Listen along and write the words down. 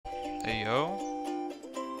video.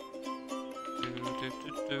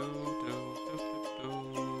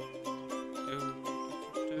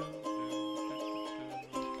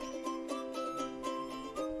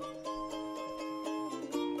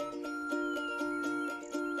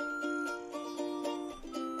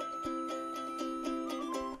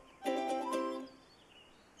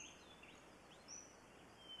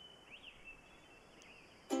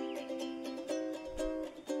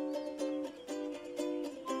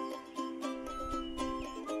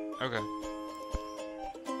 Okay.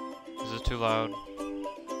 Is it too loud?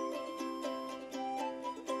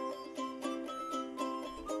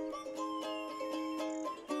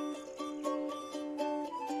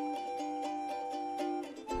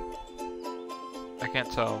 I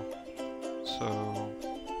can't tell, so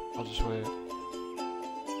I'll just wait.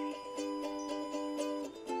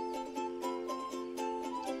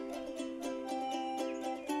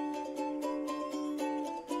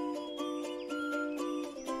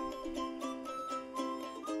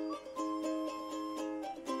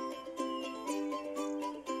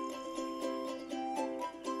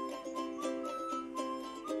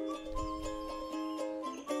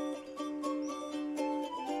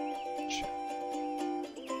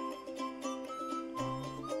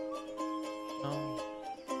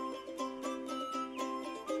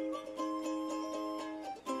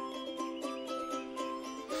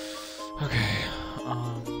 Okay,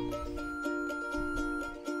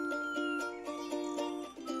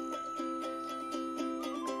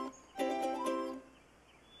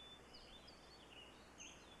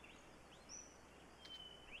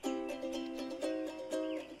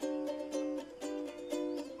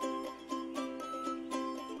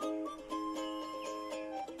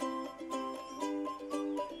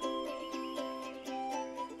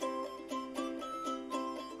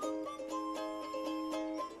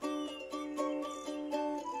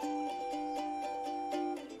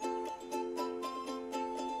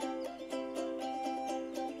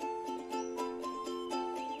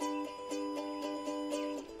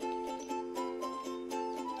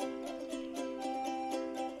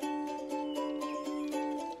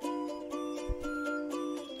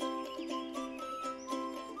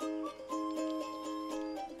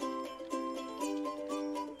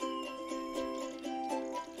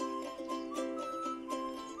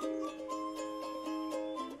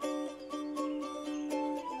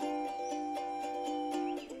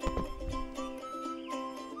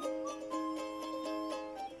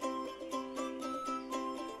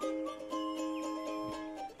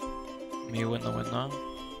 me win the win now.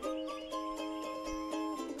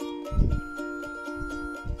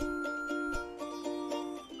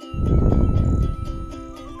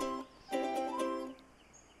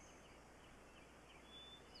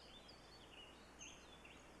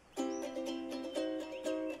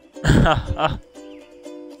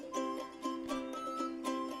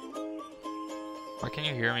 Why can't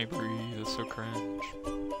you hear me breathe? It's so cringe.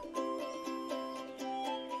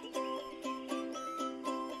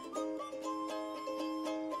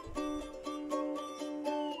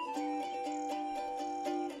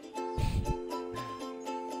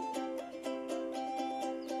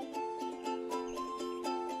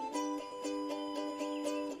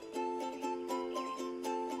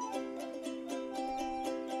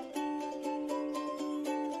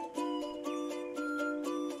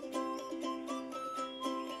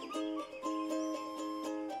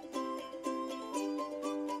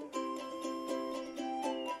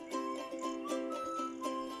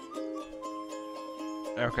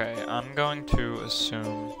 Okay, I'm going to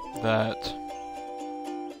assume that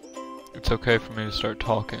it's okay for me to start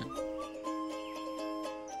talking.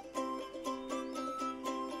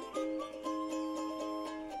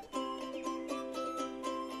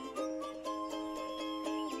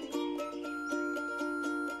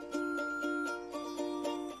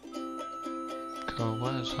 Go,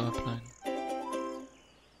 what is happening?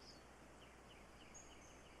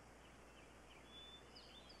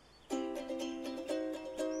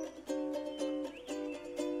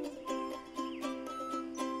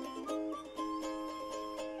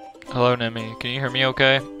 Hello, Nemi. Can you hear me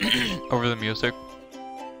okay? Over the music?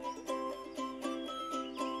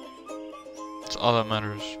 It's all that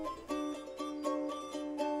matters.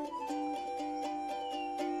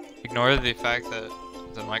 Ignore the fact that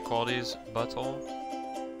the mic quality is butthole.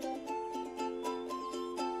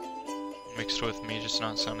 Mixed with me just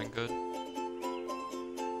not sounding good.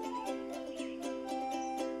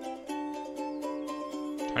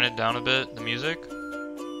 Turn it down a bit, the music.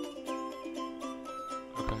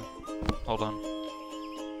 Okay, hold on.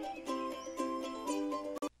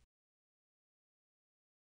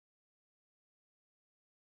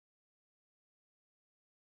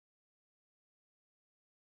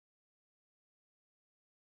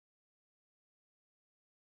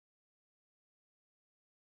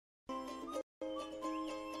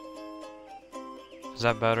 Is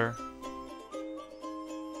that better?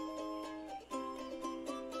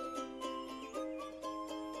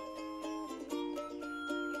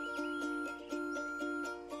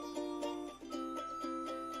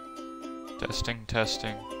 Testing,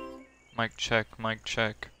 testing. Mic check, mic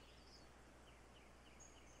check.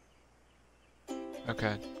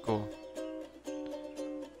 Okay, cool.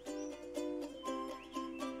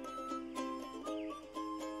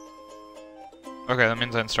 Okay, that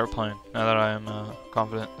means I can start playing, now that I am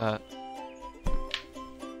confident that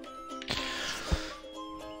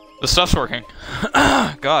the stuff's working.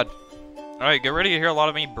 God. Alright, get ready to hear a lot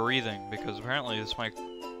of me breathing, because apparently this mic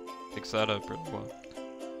picks that up really well.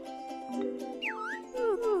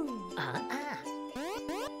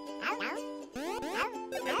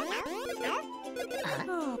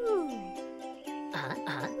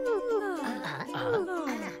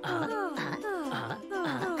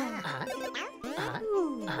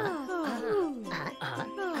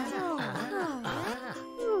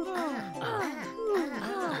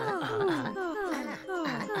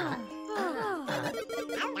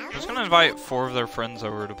 I'm just gonna invite 4 of their friends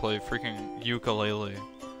over to play freaking Yooka-Laylee.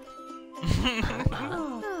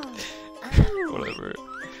 Whatever.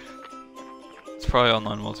 It's probably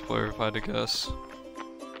online multiplayer if I had to guess.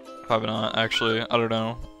 Probably not, actually. I don't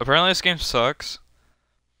know. Apparently this game sucks.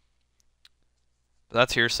 But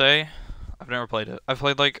that's hearsay. I've never played it. I've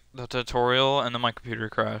played like the tutorial and then my computer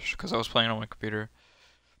crashed because I was playing on my computer.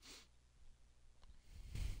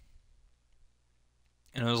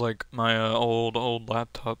 And it was like my old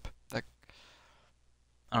laptop that,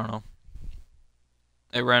 I don't know.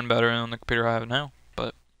 It ran better than the computer I have now,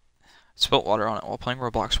 but I spilt water on it while playing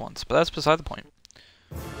Roblox once. But that's beside the point.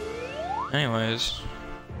 Anyways.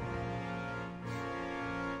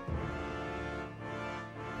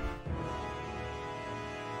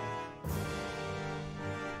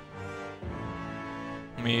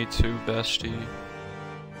 Me too, bestie.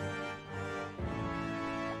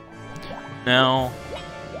 Now,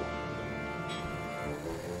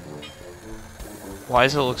 why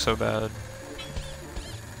does it look so bad?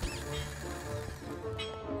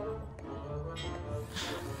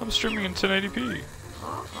 I'm streaming in 1080p.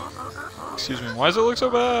 Excuse me, why does it look so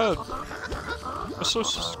bad? It's so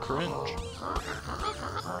cringe.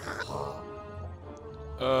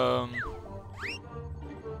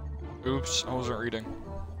 Oops, I wasn't reading.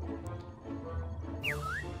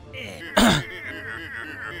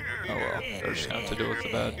 Oh well, they're just gonna have to deal with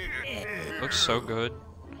the bad. It looks so good.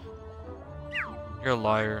 You're a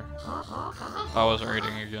liar. I wasn't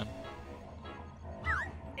reading again.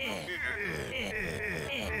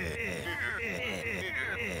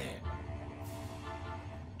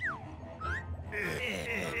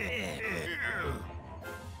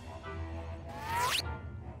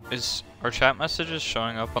 Is our chat messages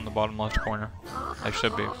showing up on the bottom left corner? They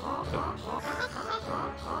should be.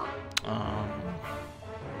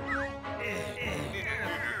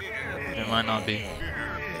 It might not be.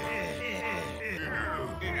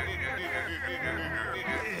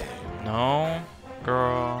 No,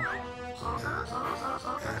 girl.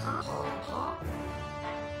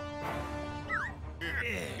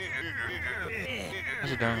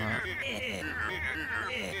 How's it doing that?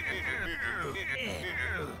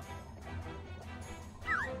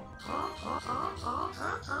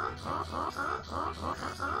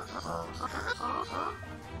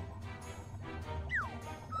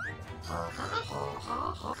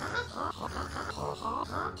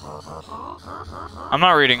 I'm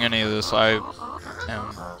not reading any of this. I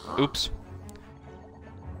am. Oops.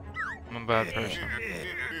 I'm a bad person.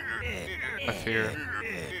 I fear.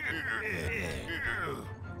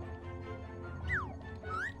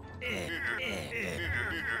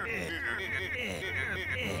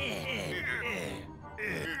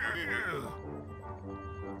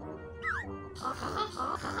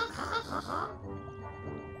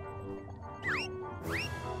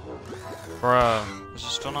 Bruh, is it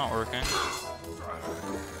still not working?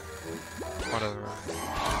 Whatever. Who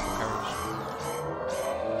cares?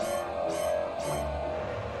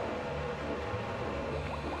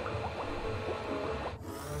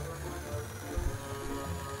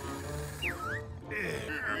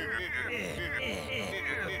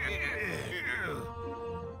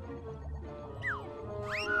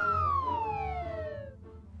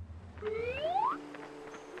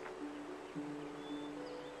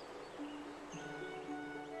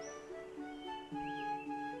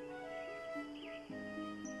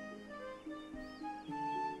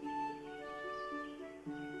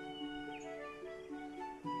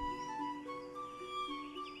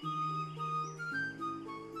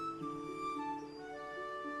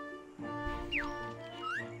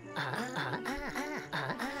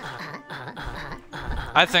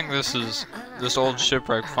 I think this old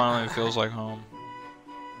shipwreck finally feels like home.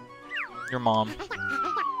 Your mom.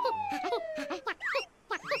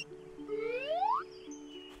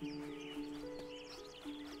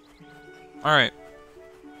 Alright.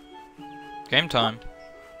 Game time.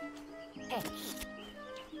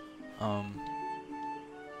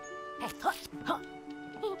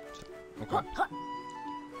 Okay.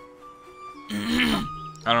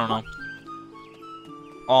 I don't know.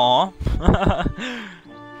 Aww.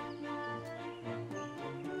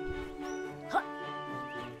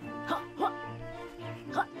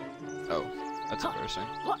 Oh, that's embarrassing.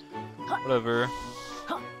 Whatever.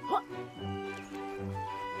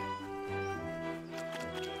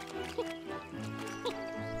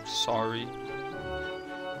 Sorry.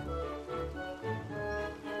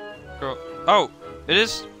 Girl. Oh! It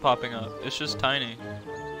is popping up. It's just tiny.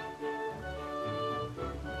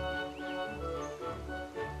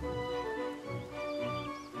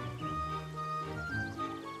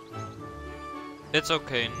 It's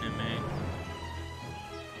okay, Nimi.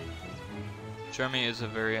 Jeremy is a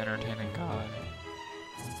very entertaining guy.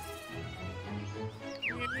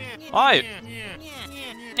 Hi!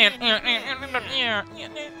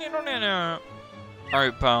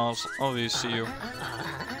 Alright, pals. I'll see you.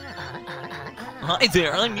 Hi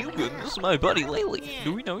there, I'm Yooka. This is my buddy, Laylee.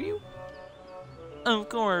 Do we know you? Of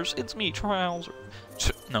course, it's me, Trouser.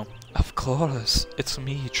 No. Of course, it's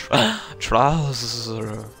me,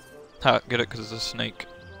 Trouser. Ha, get it, because it's a snake.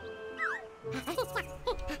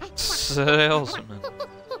 Salesman.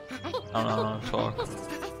 I don't know how to talk.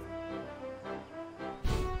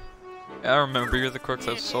 Yeah, I remember you're the crook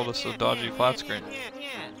that sold us a dodgy flat screen.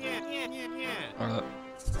 Alright.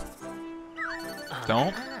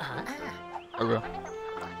 Don't? Okay.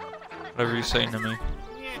 Whatever you say to me.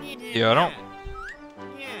 Yeah, I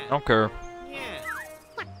don't care.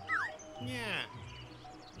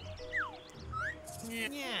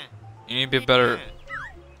 You need to be better.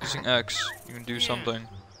 Using X, you can do something.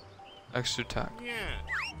 X to attack.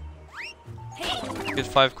 Get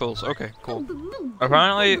 5 kills. Okay, cool.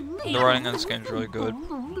 Apparently, the writing in this game is really good.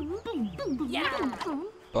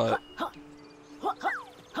 But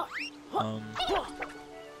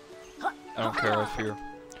I don't care if you're.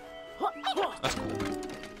 That's cool.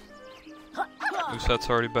 Moveset's that's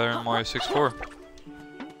already better than Mario 64.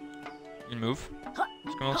 You can move.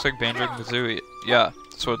 This game looks like Banjo and Kazooie. Yeah,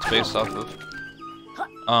 that's what it's based off of.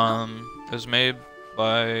 It was made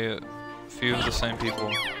by a few of the same people.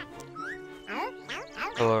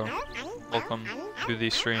 Hello, welcome to the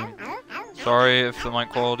stream. Sorry if the mic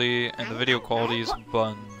quality and the video quality is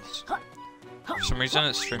buns. For some reason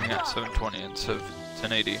it's streaming at 720 instead of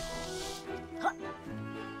 1080.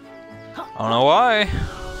 I don't know why.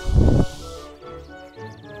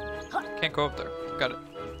 Can't go up there. Got it.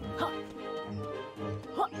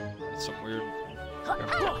 That's some weird.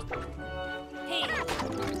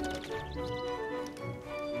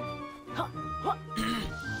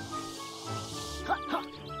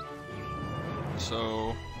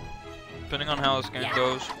 So, depending on how this game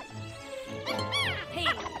goes,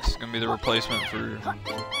 this is gonna be the replacement for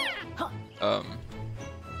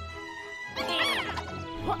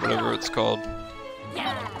whatever it's called.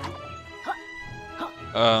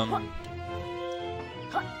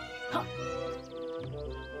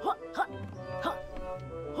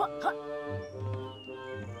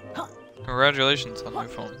 Congratulations on your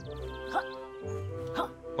phone.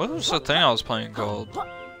 What was the thing I was playing called?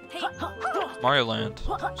 Mario Land.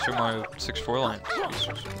 Super Mario 64 Land.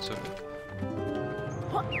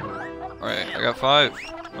 Alright, I got 5.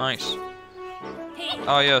 Nice.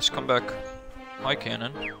 Ah yes, come back. Hi,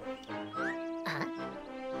 Cannon.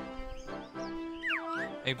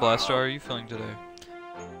 Hey, Blaster, how are you feeling today?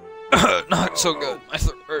 Not so good. My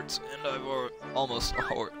throat hurts, and I've almost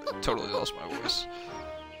totally lost my voice.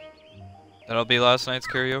 That'll be last night's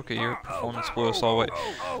karaoke. Your performance blew us all away.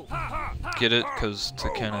 Get it? Cause to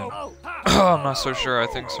Cannon. I'm not so sure. I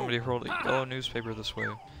think somebody hurled a yellow newspaper this way,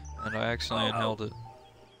 and I accidentally inhaled it.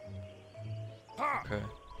 Okay.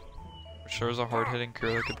 Which sure is a hard-hitting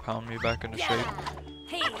cure that could pound me back into shape.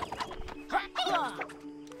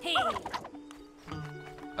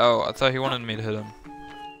 Oh, I thought he wanted me to hit him.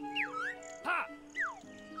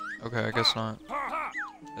 Okay, I guess not.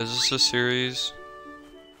 Is this a series?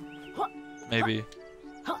 Maybe.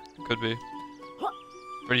 Could be.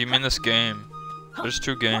 Or do you mean this game? There's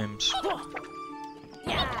 2 games.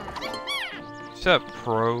 Is that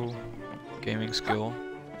pro gaming skill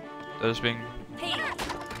that is being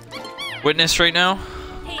witnessed right now?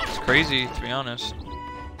 It's crazy, to be honest.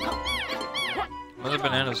 What do the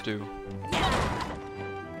bananas do?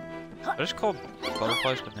 I just called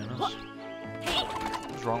butterflies bananas.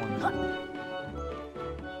 What's wrong with me?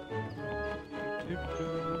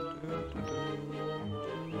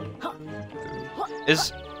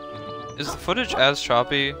 Is the footage as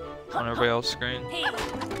choppy on everybody else's screen?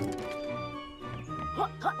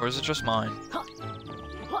 Or is it just mine?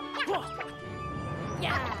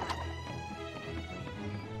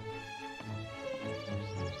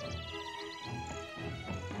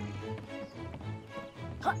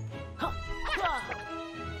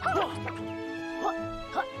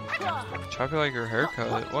 Choppy like your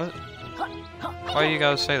haircut? What? Why you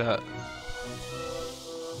gotta say that?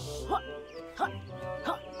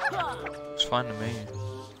 It's fine to me.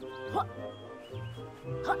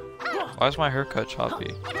 Why is my haircut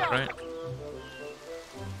choppy? Right?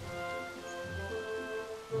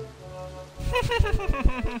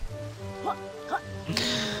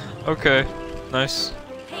 Okay, nice.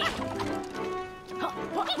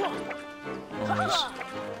 Nice.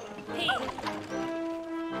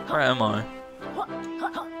 Where am I?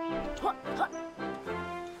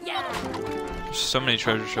 There's so many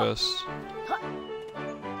treasure chests.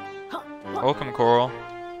 Welcome, Coral.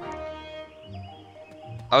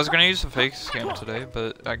 I was gonna use the fake scam today,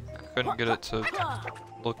 but I couldn't get it to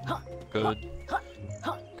look good.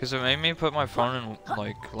 Because it made me put my phone in,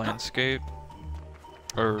 like, landscape.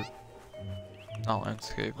 Or, not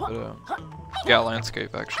landscape, but, yeah,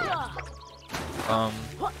 landscape, actually.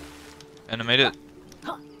 And it made it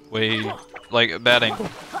way, like, a bad angle,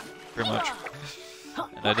 pretty much.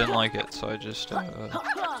 And I didn't like it, so I just,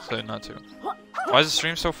 decided not to. Why is the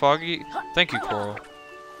stream so foggy? Thank you, Coral.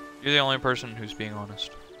 You're the only person who's being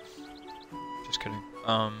honest. Just kidding.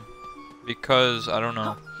 Because, I don't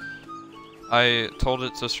know. I told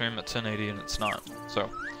it to stream at 1080 and it's not, so.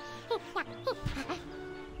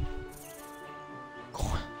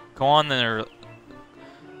 Go on there.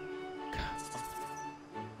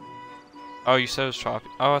 Oh, you said it was choppy.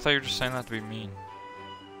 Oh, I thought you were just saying that to be mean.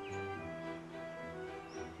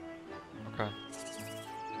 Okay.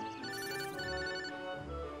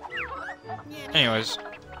 Anyways.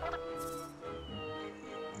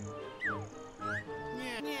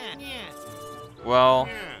 Well,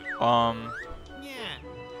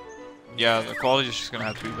 yeah, the quality is just gonna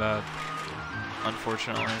have to be bad,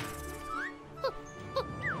 unfortunately.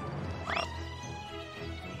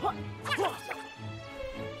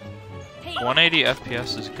 180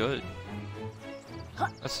 FPS is good.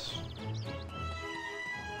 That's.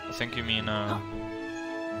 I think you mean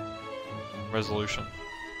resolution.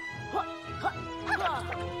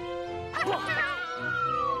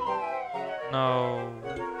 No.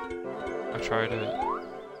 I tried it.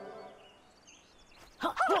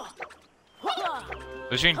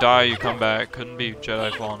 If you can die, you come back. Couldn't be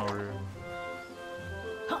Jedi Fallen Order.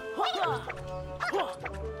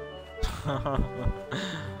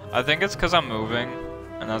 I think it's because I'm moving,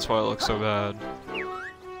 and that's why it looks so bad.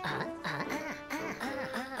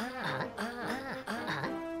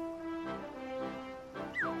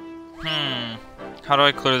 How do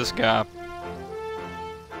I clear this gap?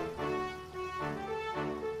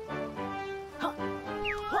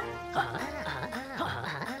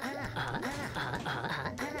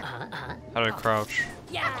 How do I crouch?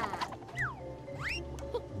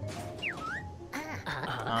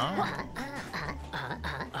 Huh?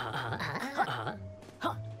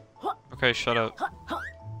 Okay, shut up.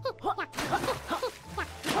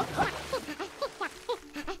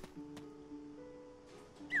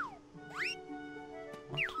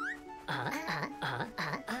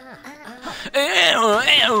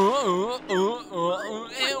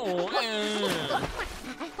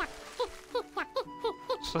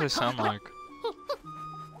 That's what they sound like.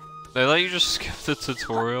 They let you just skip the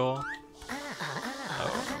tutorial.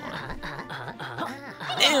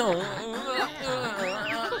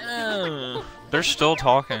 They're still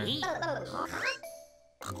talking.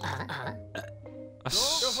 That's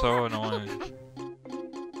so annoying.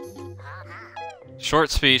 Short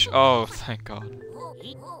speech. Oh, thank God.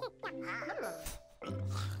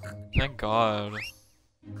 Thank God.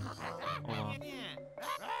 Hold on.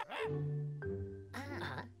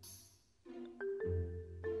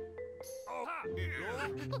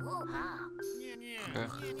 Okay, I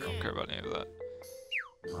don't care about any of that.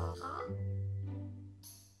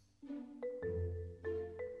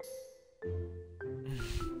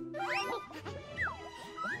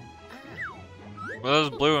 Well,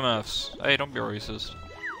 those blue MFs. Hey, don't be racist.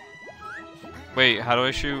 Wait, how do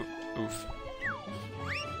I shoot? Oof.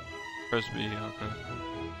 Press B, okay.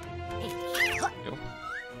 Yo.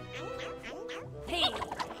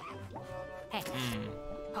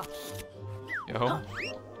 Yo.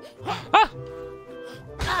 Ah!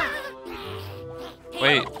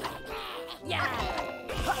 Wait.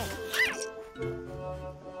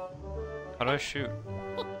 How do I shoot?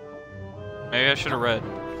 Maybe I should have read.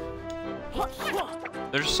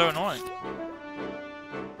 They're just so annoying.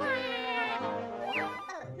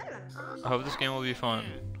 I hope this game will be fun.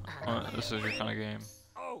 This is your kind of game.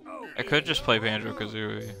 I could just play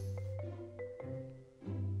Banjo-Kazooie.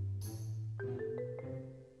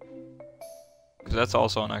 Because that's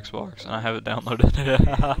also on Xbox, and I have it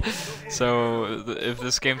downloaded. So, if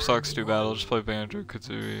this game sucks too bad, I'll just play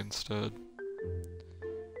Banjo-Kazooie instead.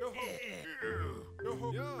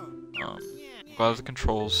 Glad the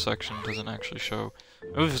controls section doesn't actually show.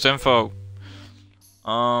 Moves info.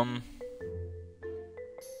 What?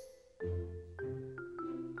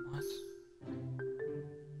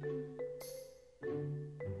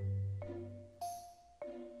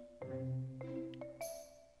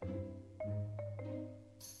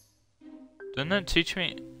 Didn't that teach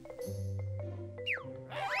me?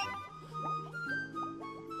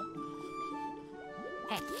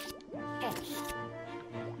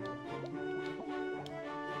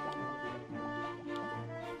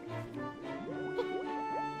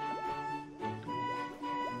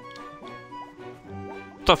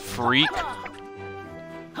 What the freak?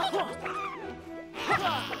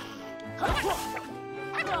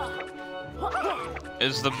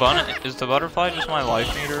 Is the butterfly just my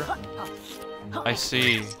life meter? I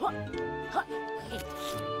see.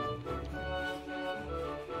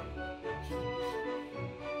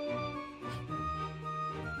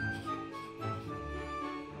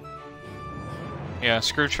 Yeah,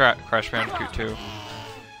 screw Crash Bandicoot 2.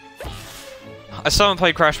 I still haven't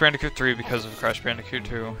played Crash Bandicoot 3 because of Crash Bandicoot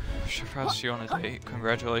 2. Surprised you on a date.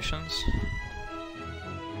 Congratulations.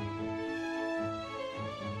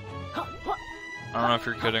 I don't know if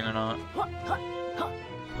you're kidding or not.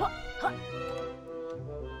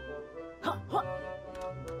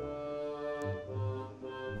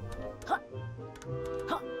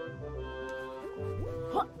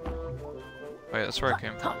 Wait, that's where I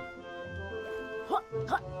came from.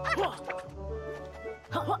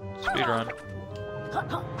 Speedrun.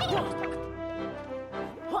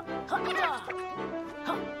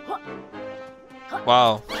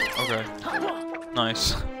 Wow. Okay.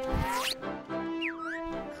 Nice.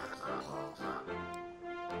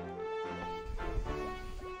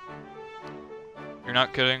 You're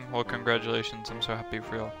not kidding? Well, congratulations. I'm so happy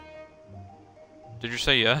for y'all. Did you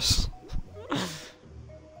say yes?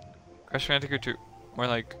 Crash Bandicoot 2. More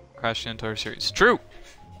like Crash the entire series. True!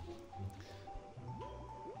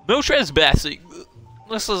 No trespassing!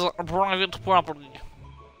 This is a private property.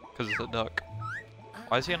 Because it's a duck.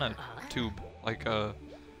 Why is he in a tube? Like, that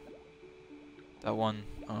one,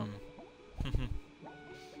 My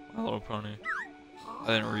Little Pony. I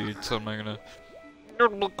didn't read, so I'm not gonna... Your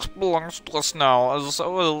looks belongs to us now, as I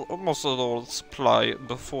will almost all supply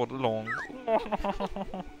before long.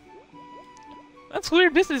 That's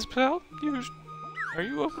weird business, pal. Are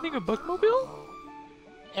you opening a bookmobile?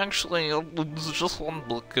 Actually, there's just one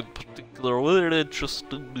book in particular. We're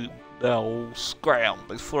interested in now. Scram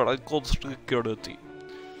before I call security.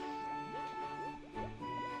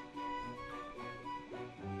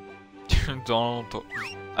 Donald.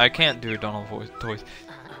 I can't do Donald voice.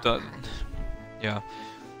 Yeah.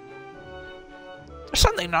 There's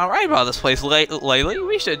something not right about this place lately.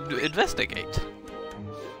 We should investigate.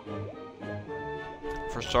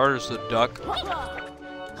 For starters, the duck.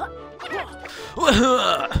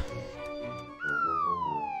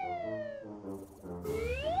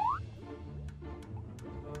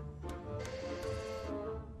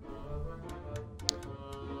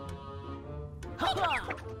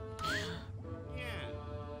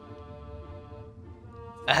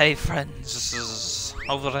 Hey friends, this is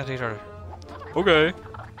over editor. Okay.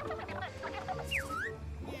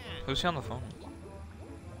 Who's he on the phone with?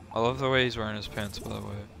 I love the way he's wearing his pants, by the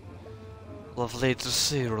way. Lovely to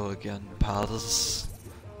see you again, pals.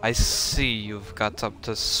 I see you've got up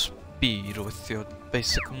to speed with your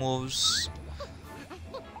basic moves.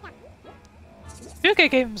 Yooka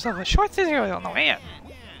gave himself a short tutorial on the way in.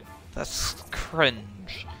 That's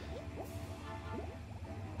cringe.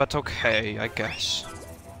 But okay, I guess.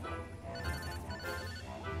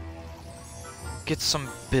 Get some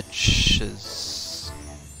bitches.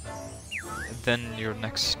 Then your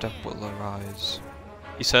next step will arise.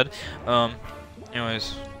 He said.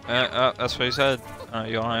 Anyways, that's what he said.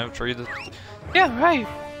 You don't have to read the. Yeah, right.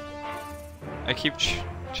 I keep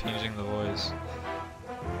changing the voice.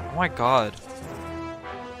 Oh my god.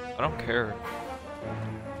 I don't care.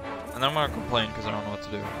 And then I'm gonna complain because I don't know what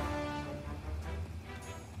to do.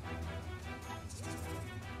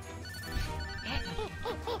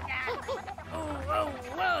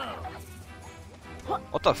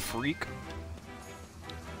 What the freak?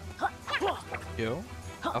 Yo?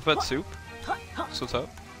 Alphabet soup? So what's up?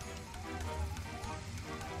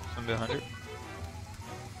 Some behind it?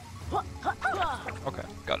 Okay,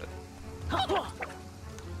 got it.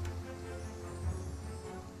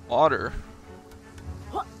 Water.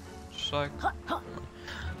 Just like...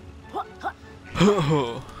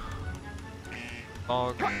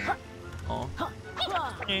 Dog. Oh.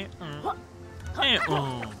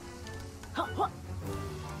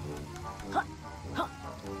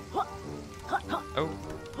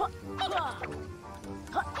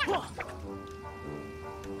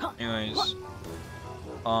 Anyways,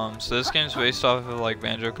 so this game's based off of like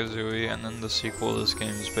Banjo-Kazooie, and then the sequel to this game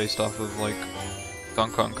is based off of like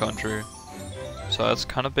Donkey Kong Country. So that's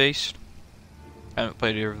kind of based. I haven't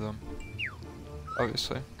played either of them,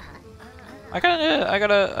 obviously. I got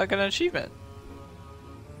an achievement.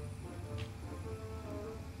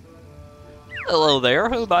 Hello there,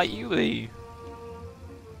 who might you be?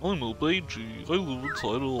 I'm a baby. I live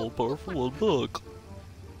inside a all-powerful one book.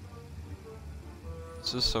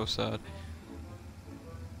 This is so sad.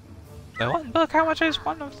 The one book, how much is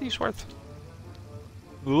one of these worth?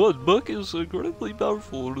 The one book is incredibly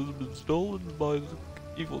powerful and has been stolen by the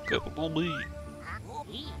evil capital B.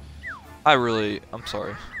 I'm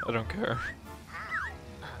sorry, I don't care.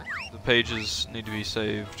 The pages need to be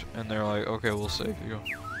saved, and they're like, okay, we'll save you.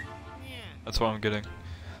 That's what I'm getting.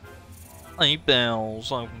 Hey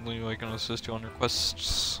Bells, I believe I can assist you on your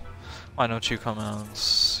quests. Why don't you come out and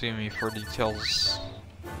see me for details?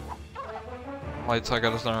 Lights, I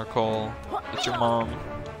got another call. It's your mom.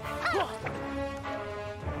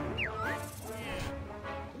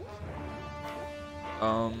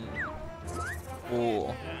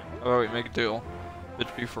 Cool. Alright, make a deal.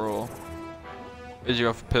 Bitch be for all. Is you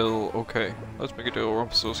off a pill? Okay. Let's make a deal. We're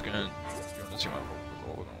still skin. You wanna see my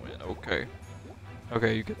roll? We're gonna win. Okay.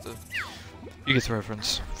 Okay, you get the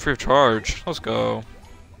reference. Free of charge. Let's go.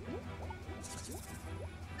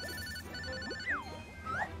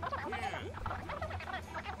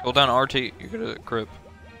 Hold down RT, you get a grip.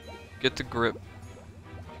 Get the grip.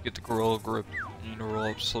 Get the gorilla grip. You need to roll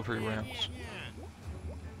up slippery ramps.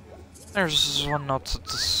 There's one note to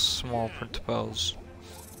the small print bells.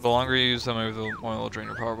 The longer you use them, maybe the more they'll drain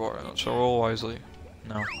your power bar. So roll wisely.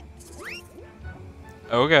 No.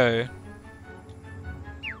 Okay.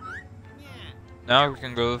 Now we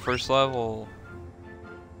can go to the first level.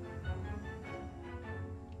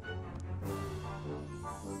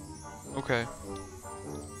 Okay.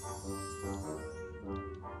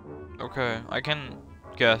 Okay, I can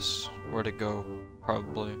guess where to go,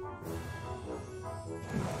 probably.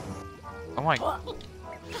 Oh my...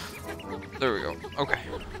 There we go. Okay.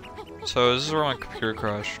 So this is where my computer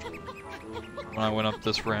crashed. When I went up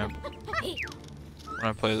this ramp. When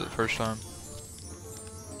I played it the first time.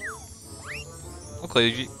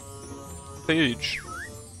 Okay,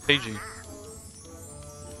 Pagey.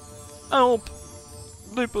 Help!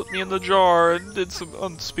 They put me in the jar and did some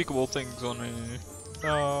unspeakable things on me.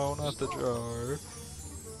 No, not the jar.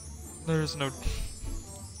 There's no...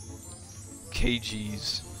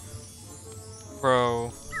 KGs.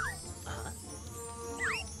 Bro.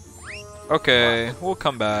 Okay, we'll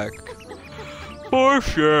come back. For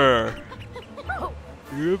sure.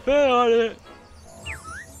 You bet on it.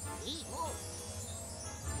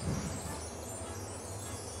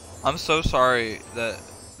 I'm so sorry that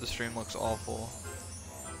the stream looks awful.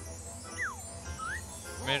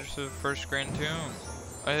 Made it to the first Grand Tomb.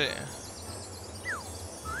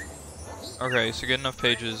 Okay, so get enough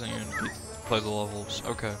pages and you can play the levels.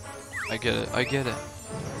 Okay. I get it. I get it.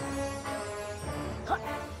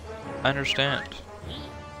 I understand.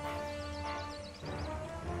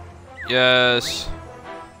 Yes.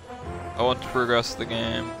 I want to progress the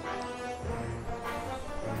game.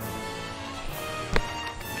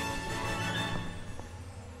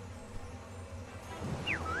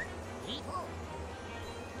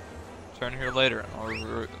 Turn here later and I'll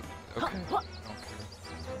revert. Okay. I don't care.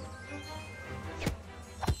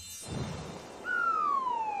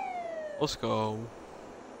 Let's go.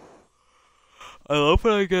 I love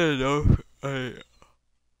when I get enough.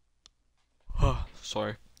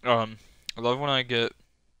 Sorry. I love when I get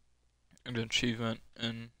an achievement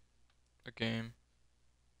in a game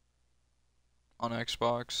on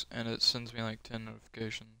Xbox and it sends me like 10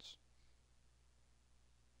 notifications.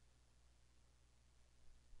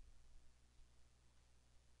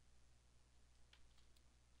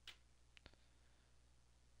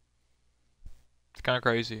 It's kind of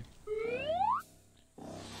crazy.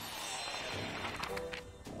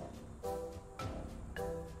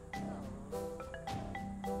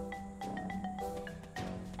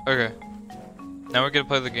 Okay. Now we get to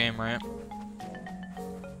play the game, right?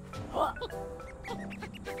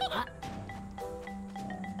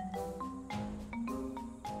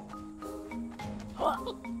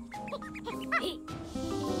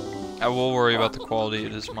 I will worry about the quality.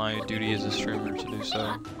 It is my duty as a streamer to do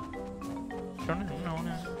so.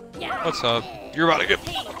 What's up? You're about to get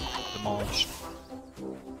demolished.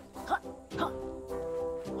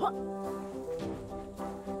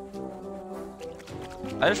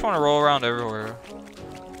 I just want to roll around everywhere.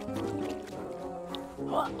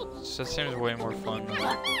 That seems way more fun than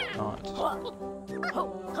not.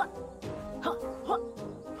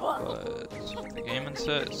 But the game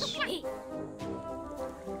insists.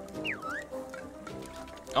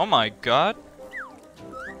 Oh my god.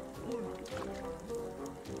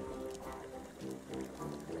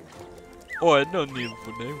 Oh, I don't need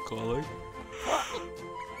for name calling.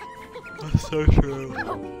 That's so true. I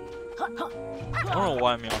don't know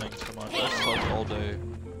why I'm yawning so much. I slept all day.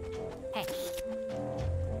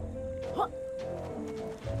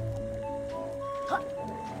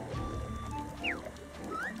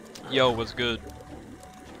 Yo, what's good?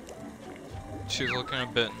 She's looking a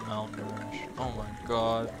bit malnourished. Oh my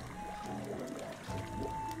god.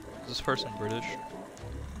 Is this person British?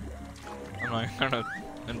 I'm not gonna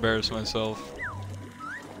embarrass myself.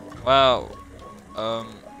 Wow.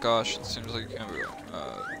 Gosh, it seems like you can't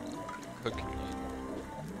cook and eat.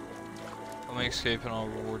 Let me escape and I'll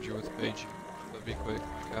reward you with Beijing. But be quick,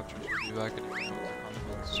 my captors will be back in with the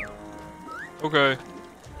condiments. Okay.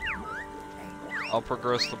 I'll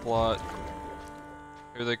progress the plot.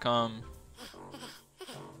 Here they come.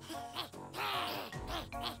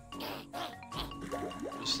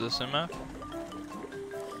 Is this MF?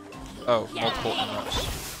 Oh, multiple MFs.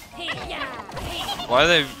 Why do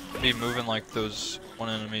they be moving like those one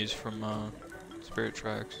enemies from Spirit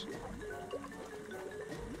Tracks?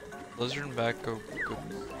 Lizard and Bat go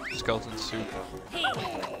skeleton soup.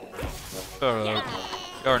 Shut up.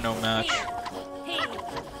 You are no match. Oh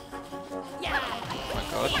my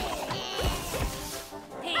god.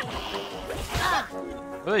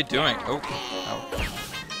 What are they doing? Oh. Ow.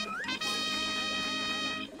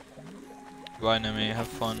 Goodbye, Nemi. Have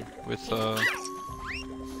fun with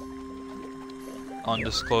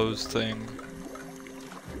undisclosed thing.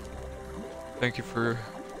 Thank you for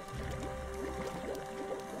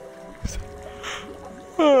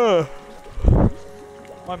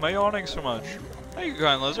why am I yawning so much? How you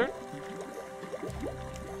going, lizard?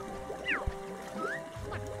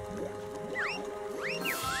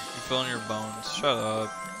 You feeling your bones? Shut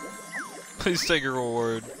up. Please take your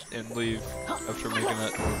reward and leave after making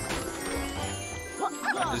that.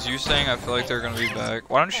 Is you saying I feel like they're gonna be back?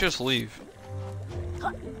 Why don't you just leave?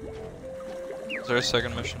 Is there a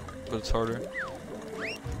second mission? But it's harder.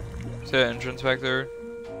 See that entrance back there?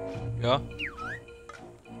 Yeah?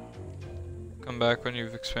 Come back when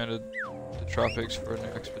you've expanded the tropics for a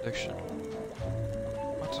new expedition.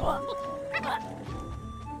 What?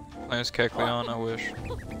 Playing as Kecleon, I wish.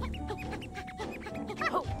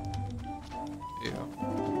 Yeah.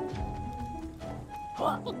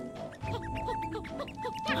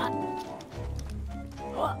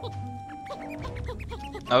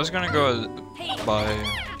 I was gonna go by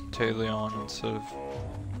Taeleon instead of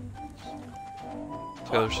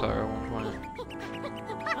Taylor Sire at one point.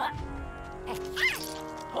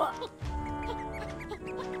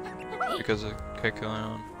 Because of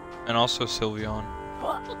Kecleon. And also Sylveon.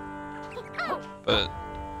 But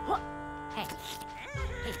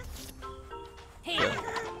yeah.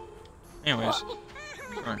 Anyways.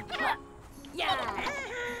 Alright.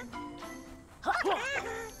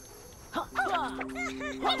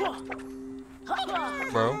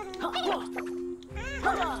 Bro.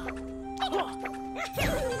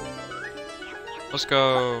 Let's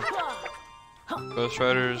go. Ghost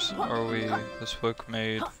Riders, are we? This book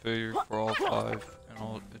made food for all five, and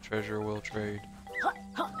all the treasure will trade.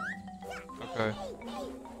 Okay.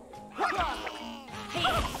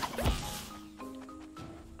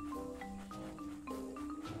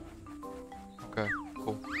 Okay,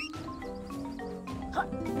 cool.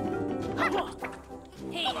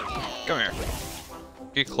 Come here.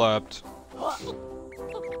 Get clapped. That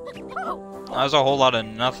was a whole lot of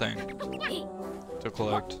nothing to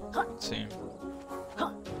collect, it seemed.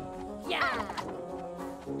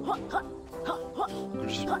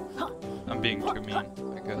 I'm being too mean, I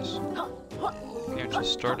guess. Can't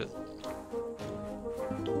just start it.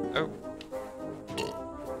 Oh.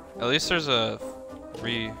 At least there's a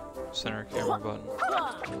re-center camera button.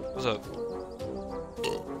 What's up?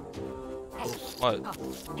 What?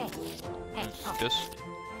 This?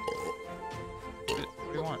 What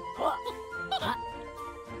do you want?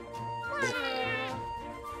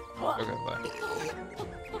 Okay, bye.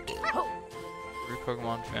 Every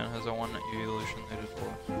Pokemon fan has a one evolution they did for.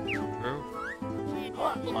 True.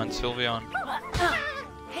 Mine's Sylveon.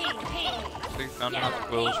 So you found enough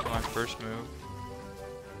quills for my first move.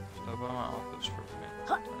 Stop by my office for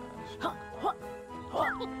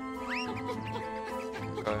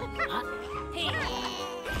okay.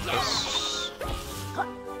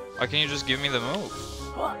 Why can't you just give me the move?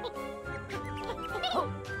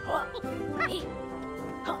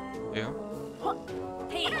 Yeah.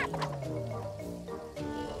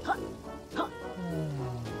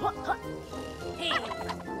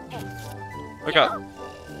 Wake up.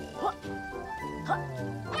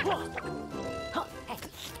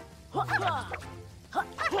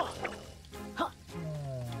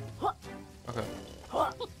 Okay.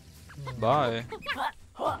 Bye.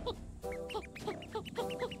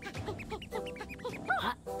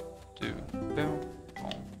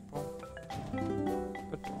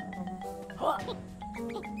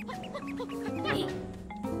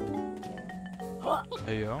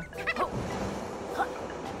 Hey yo.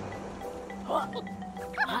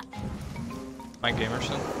 Mike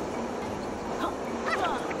Gamerson?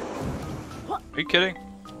 Are you kidding?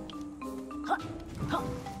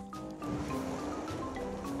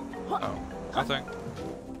 Oh, nothing.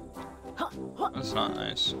 That's not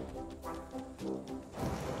nice.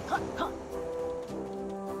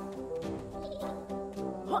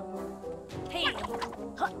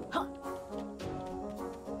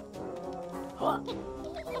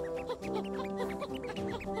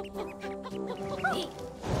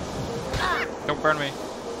 Don't burn me.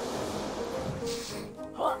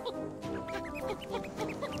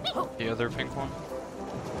 The other pink one?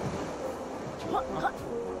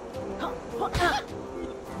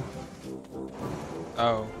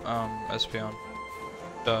 Oh, Espeon.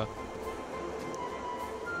 Duh.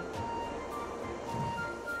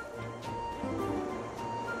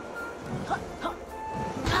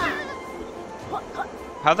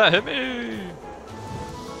 How'd that hit me?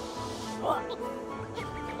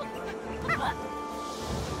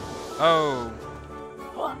 Oh.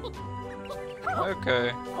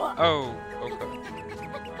 Okay. Oh, okay.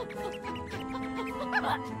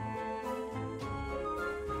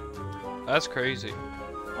 That's crazy.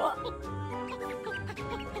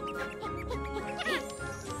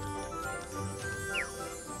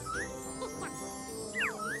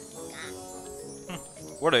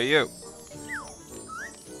 What are you?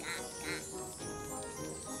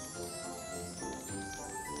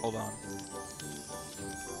 Hold on.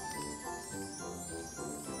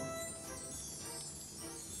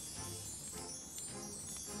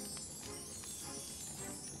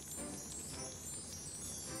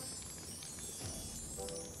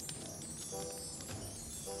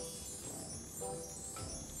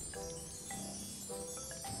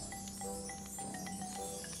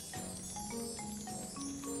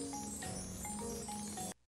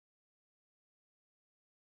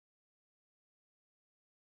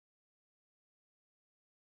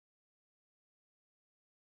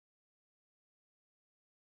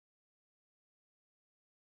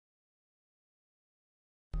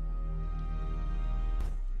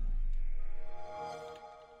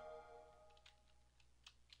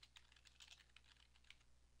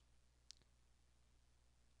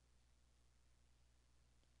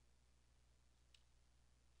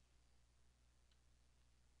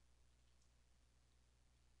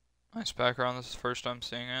 Nice background, this is the first time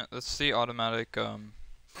seeing it. That's the automatic,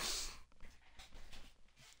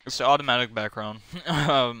 it's the automatic background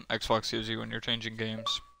Xbox gives you when you're changing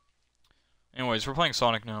games. Anyways, we're playing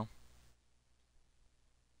Sonic now.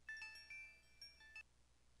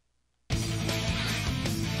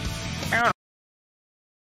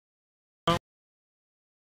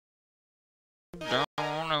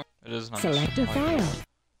 It is nice. Select a file.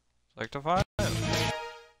 Select a file.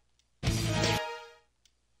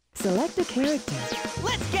 Select a character.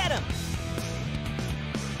 Let's get him!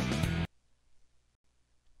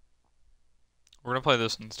 We're gonna play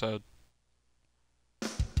this instead.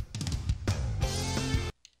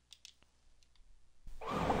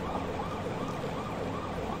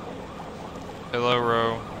 Hello,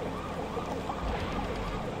 Ro.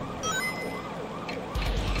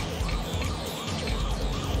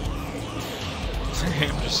 This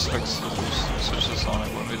game just sucks. Such a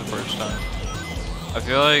Sonic wouldn't be the first time. I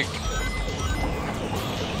feel like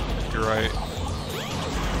you're right.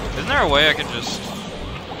 Isn't there a way I can just...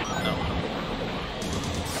 No.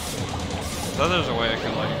 I thought there was a way I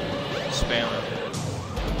could, like, spam it.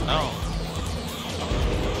 No.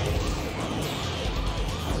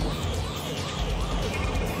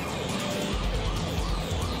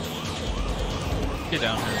 Get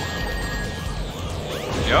down here.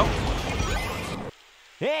 Yo.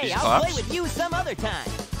 Hey, These I'll claps? play with you some other time.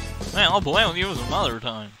 Man, I'll play with you some other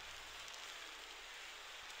time.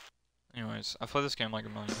 Anyways, I've played this game like a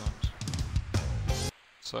million times.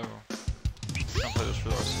 So, I'm gonna play this for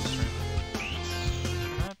the rest of the stream.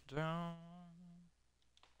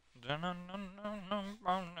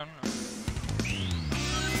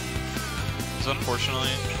 It's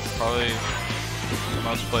unfortunately probably the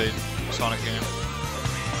most played Sonic game.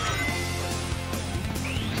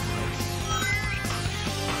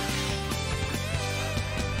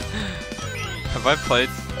 Have I played?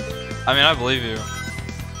 I mean, I believe you.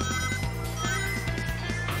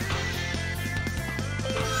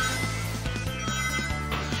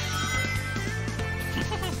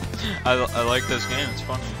 I like this game, it's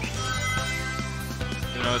funny.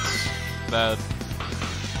 You know, it's bad.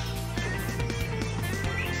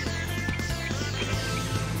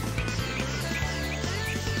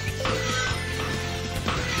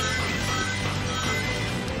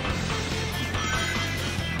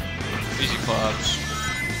 Easy claps.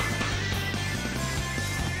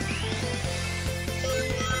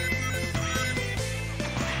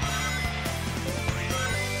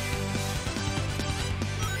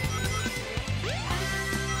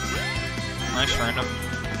 Nice random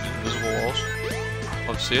invisible walls.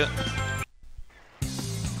 Love to see it.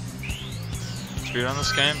 Speed on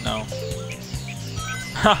this game? No.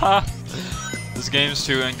 Haha! This game's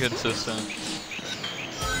too inconsistent.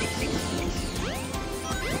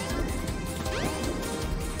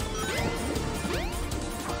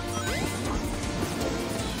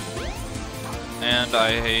 And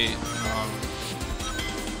I hate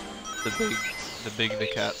the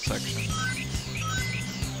cat section.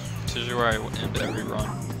 This is where I end every run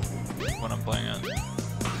when I'm playing it.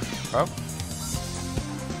 Oh.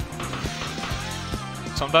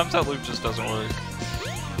 Sometimes that loop just doesn't work.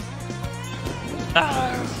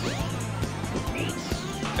 Ah!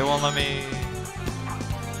 It won't let me.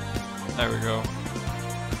 There we go.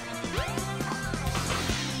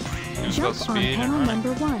 Jump on panel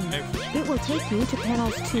number 1. It will take you to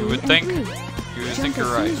panels 2 and 3. You would think you're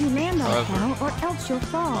right. Jump as soon as you land on a However, panel or else you'll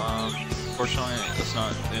fall. Unfortunately, that's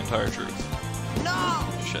not the entire truth. No!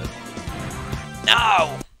 Shit.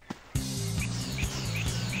 No!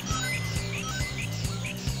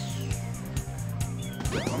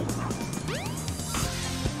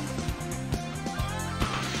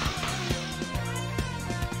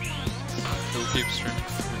 Who keeps streaming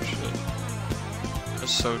food shit?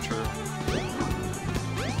 That's so true.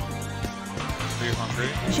 Are you hungry?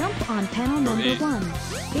 Jump on panel number eat. 1.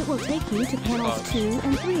 It will take you to panels 2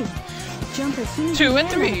 and 3. Jump as soon as 2 you and land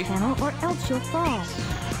on 3. a panel or else you'll fall.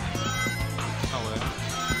 No way.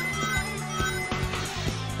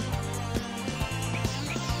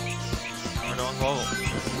 We're doing level.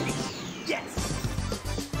 Yes!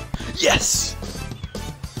 Yes!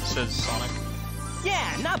 Says Sonic.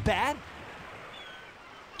 Yeah, not bad.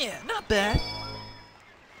 Yeah, not bad.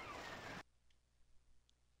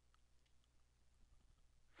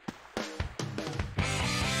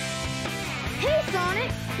 Hey,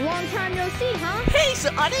 Sonic! Long time no see, huh? Hey,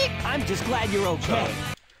 Sonic! I'm just glad you're okay.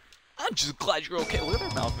 I'm just glad you're okay. Look at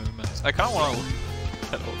their mouth movements. I kind of want to look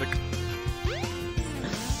at all the.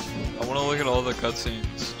 I want to look at all the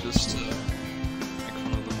cutscenes just to make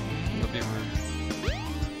fun of them. That'd be weird.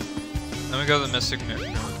 Then we go to the Mystic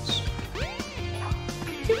Mirrors.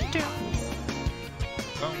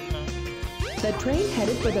 The train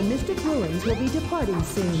headed for the Mystic Ruins will be departing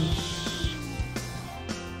soon.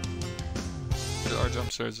 There are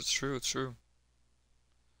jump scares. It's true. It's true.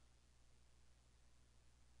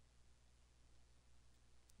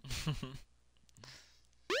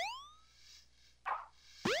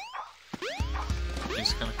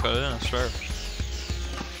 He's gonna cut it in, I swear.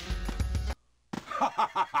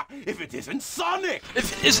 If it isn't Sonic!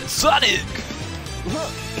 If it isn't Sonic!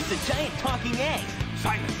 Look, it's a giant talking egg.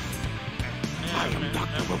 Silence! I am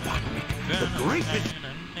Dr. Robotnik, the greatest...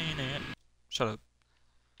 Shut up.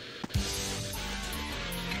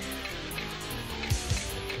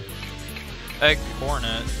 Egg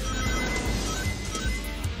Hornet.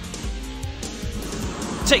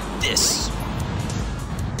 Take this!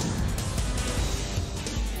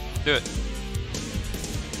 Do it.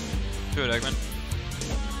 Do it, Eggman.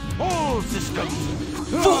 All systems!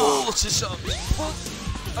 Full systems!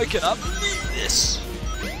 I cannot believe this!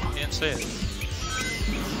 Can't say it.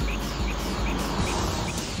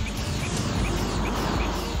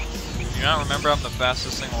 You not remember I'm the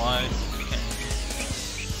fastest thing alive?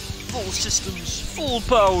 Full systems, full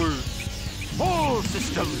power! All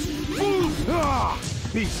systems! Full... Ah!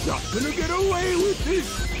 He's not gonna get away with this!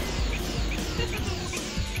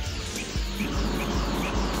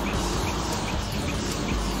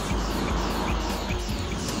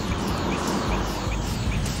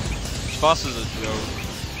 boss is a joke.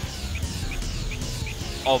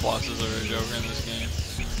 All bosses are a joke in this game.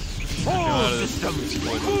 All systems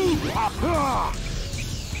move up.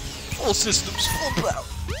 All systems flip out.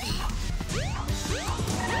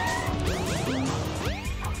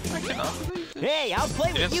 I cannot believe this. Hey, I'll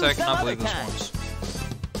play with Yes, you I some cannot other believe this time. once.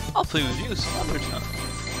 I'll play with you some other time.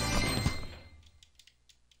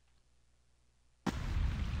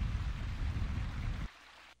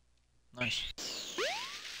 Nice.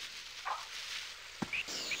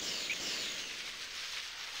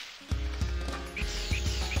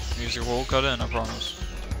 Music will cut in, I promise.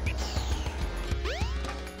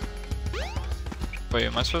 Wait,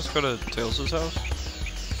 am I supposed to go to Tails' house?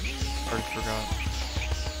 Already forgot.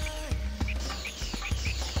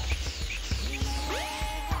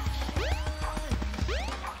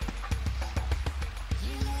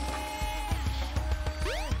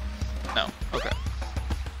 No, okay.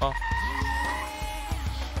 Well.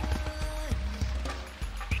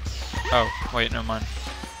 Oh, wait, never mind.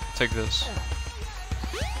 Take this.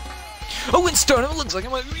 Oh, it's done! It looks like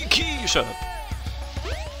it might be key! Shut up.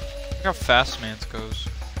 Look how fast Mance goes.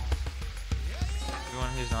 Even when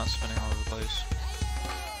he's not spinning all over the place.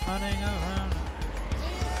 Running around.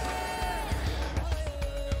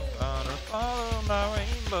 Gotta follow my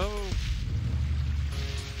rainbow.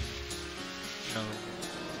 No.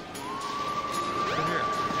 Over here.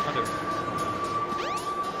 Under.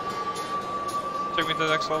 Take me to the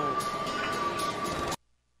next level.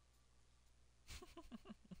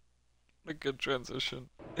 A good transition.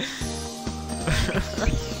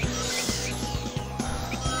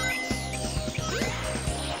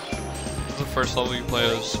 The first level you play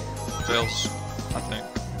as Tails, I think.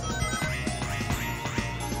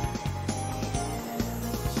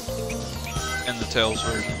 In the Tails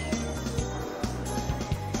version.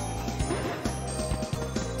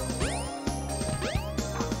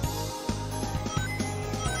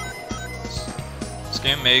 This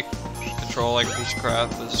game may control like a piece of crap,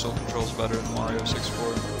 but it still controls better than Mario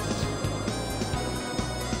 64.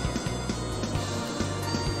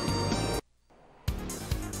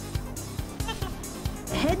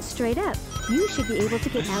 Head straight up. You should be able to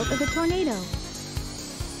get out of the tornado.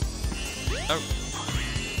 Oh.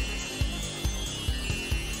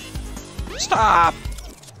 Stop!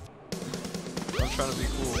 I'm trying to be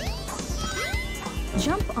cool.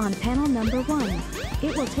 Jump on panel number 1.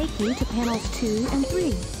 It will take you to panels 2 and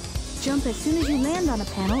 3. Jump as soon as you land on a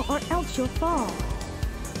panel or else you'll fall.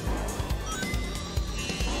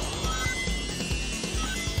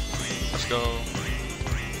 Let's go.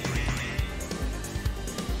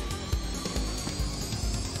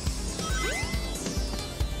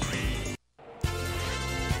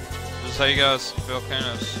 This is how you guys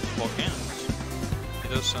volcanoes. In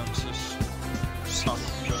those senses. It's not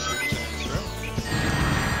just right?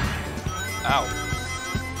 Ow.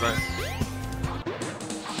 Right.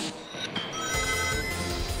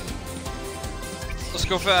 Let's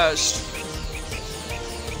go fast.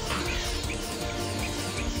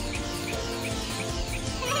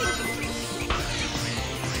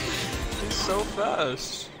 He's so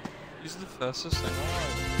fast. He's the fastest thing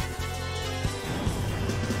alive.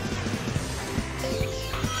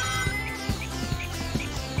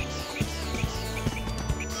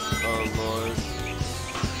 Oh lord.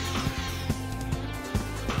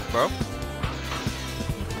 Bro?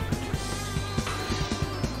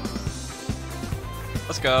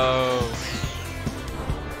 Let's go.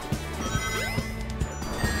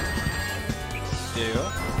 There you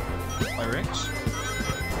go. My rings.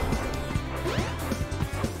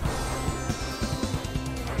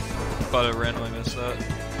 Thought I randomly missed that.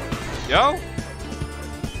 Yo!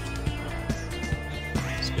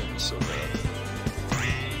 This game is so bad.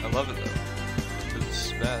 I love it though.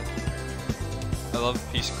 It's bad. I love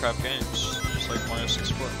piece of crap games, just like Mario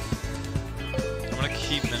 64. I'm gonna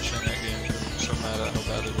keep mentioning that game because I'm so mad at how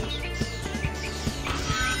bad it is.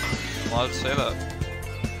 I'm allowed to say that.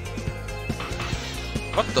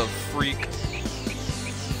 What the freak?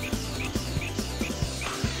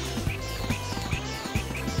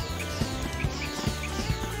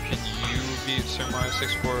 Can you beat Super Mario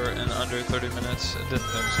 64 in under 30 minutes? I didn't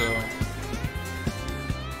think so.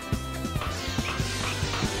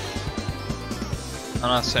 I'm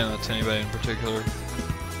not saying that to anybody in particular.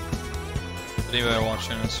 But anybody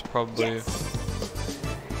watching this probably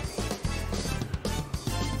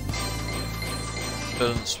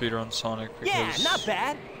doesn't speedrun Sonic because Yeah, not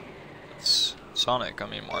bad. it's Sonic, I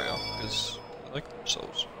mean Mario, because they like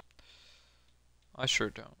themselves. I sure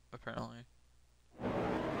don't, apparently.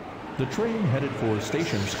 The train headed for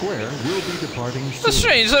Station Square will be departing soon. The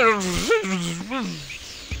trains are...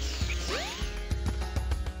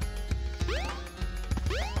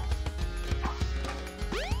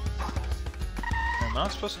 Am I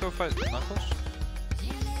not supposed to go fight Knuckles?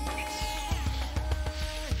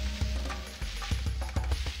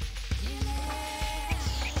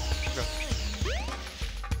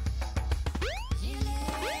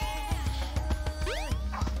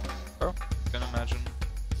 Bro, can imagine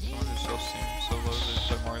someone who still seems so low to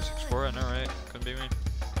play Mario 64. I know, right? Couldn't be me.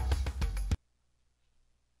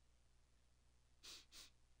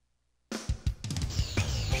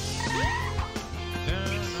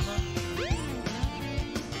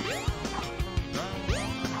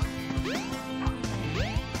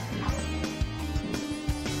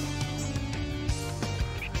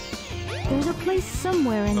 There's a place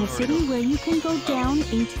somewhere in the city where you can go down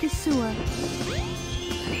into the sewer.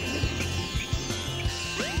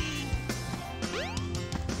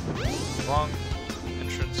 Wrong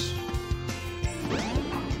entrance.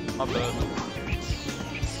 My bad.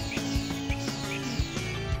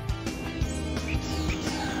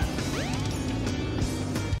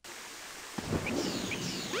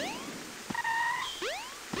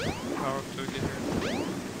 Power up to get here.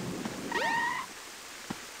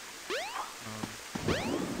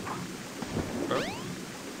 Bro?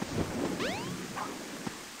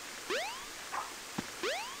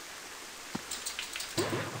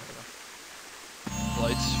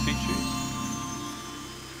 Lights features.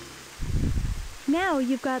 Now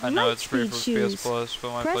you've got I know light it's free speed for PS shoes. Plus,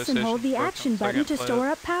 but my Press and PlayStation hold the works action on button second to play store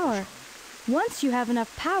it. up power. Once you have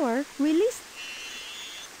enough power, release.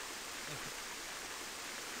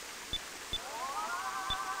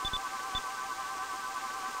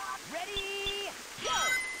 Ready,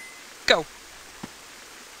 Go!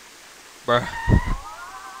 Bruh.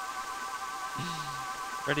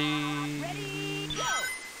 Ready?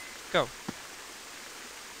 Go.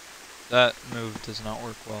 That move does not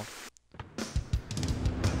work well.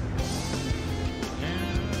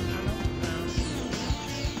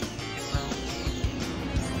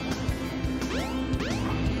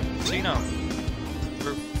 Tino.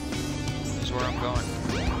 Group is where I'm going.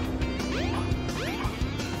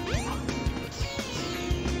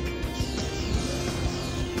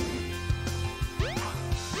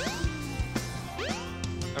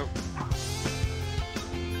 Oh.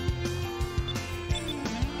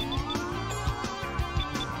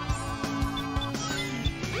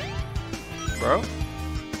 Bro?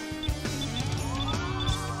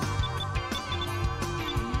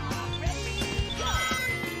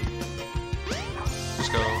 Let's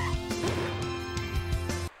go.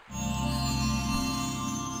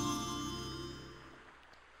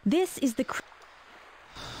 This is the.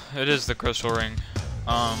 It is the crystal ring.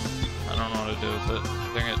 I don't know what to do with it. I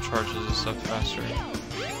think it charges the stuff faster. I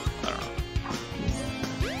don't know.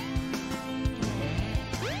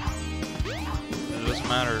 It doesn't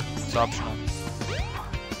matter. It's optional.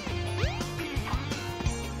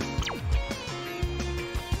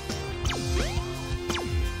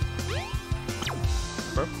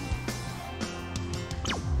 Bro?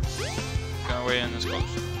 Gonna wait in this close.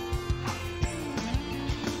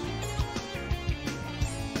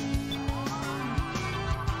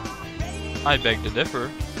 I beg to differ.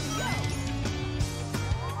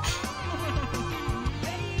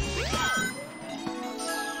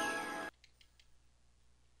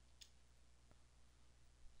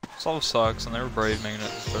 This all sucks, and they were brave making it to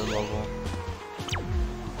third level.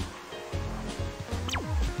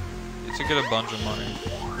 To get a bunch of money.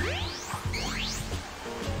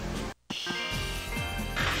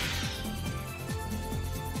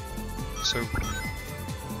 So,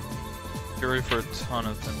 get ready for a ton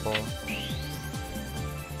of pinball.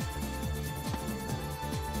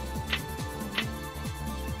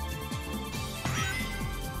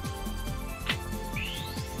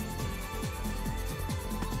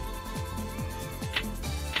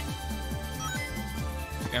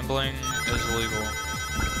 Gambling is illegal.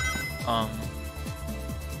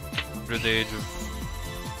 Under the age of...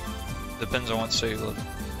 Depends on what state you live in.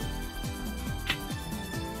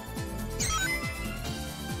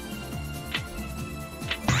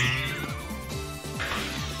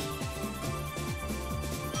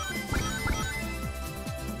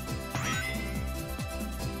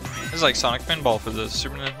 It's like Sonic Pinball for the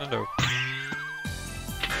Super Nintendo.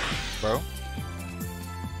 Bro.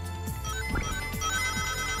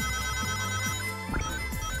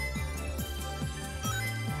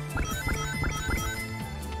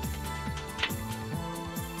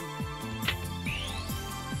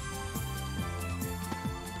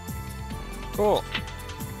 Cool.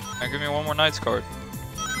 Now give me one more Knights card.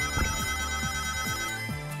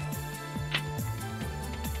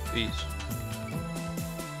 Please.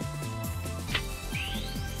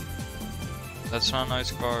 That's not a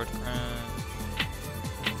Knights card,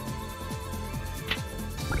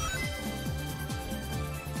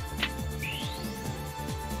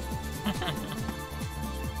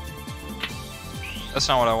 That's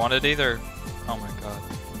not what I wanted either. Oh my god.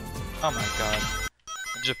 Oh my god.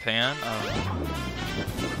 In Japan? Oh.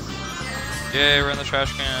 Yay, we're in the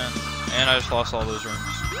trash can. And I just lost all those rooms.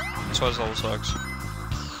 That's why this level sucks.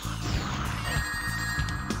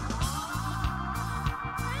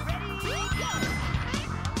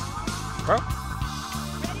 Bro?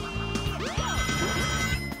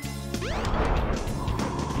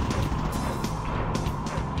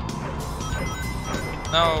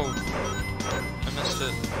 No! I missed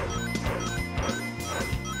it.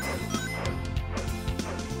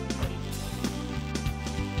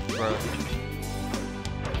 Bro.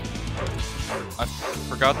 I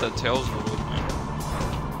forgot that Tails were with me.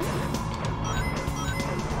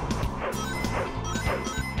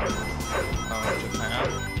 Oh, Japan?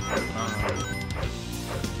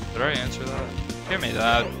 Did I answer that? Give me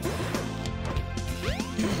that.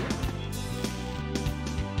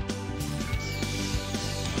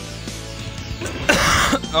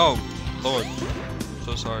 Oh, Lord.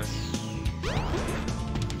 So sorry.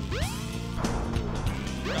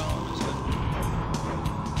 No, just kidding.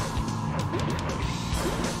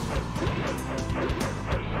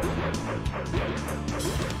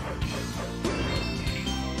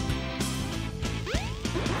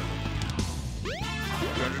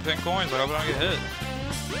 $210 coins, I hope I don't get hit.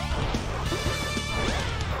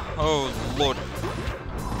 Oh, Lord.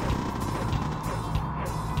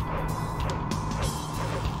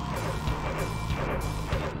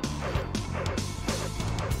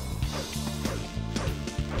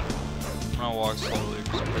 I'll walk slowly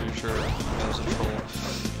because I'm pretty sure that was a troll.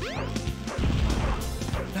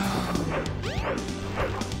 No.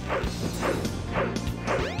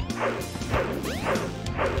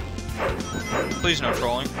 Please no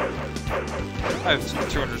trolling. I have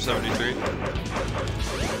 273.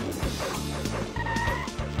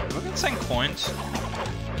 Look at saying coins.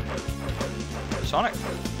 Sonic.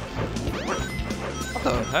 What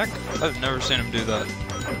the heck? I've never seen him do that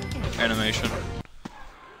animation.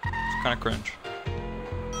 Kind of cringe.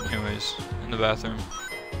 Anyways, in the bathroom.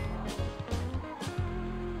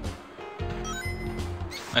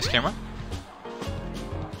 Nice camera.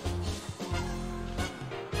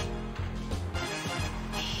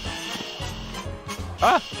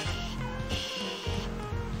 Ah!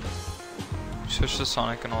 Switch to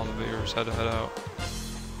Sonic and all the viewers had to head out.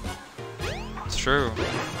 It's true.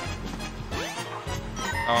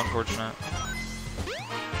 How unfortunate.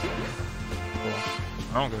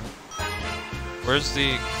 I don't care. Where's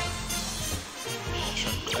the...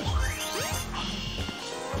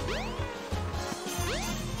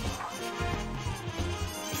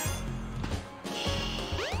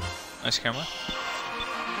 Nice camera.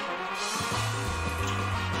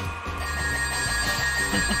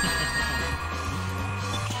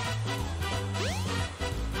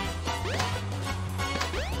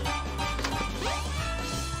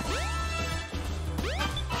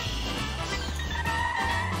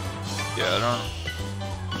 Yeah, I don't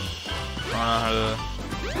know how to...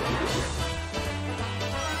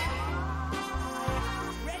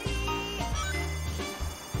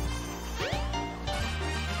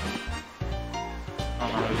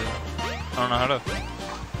 I don't know how to...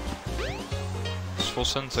 It's full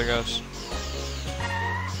sentence, I guess.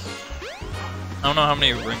 I don't know how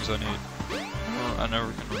many rings I need. I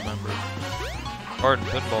never can remember. Pardon,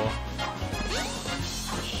 pinball.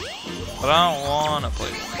 But I don't want to play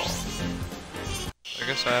pinball. I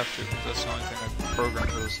guess I have to, because that's the only thing I programmed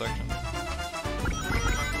for this section.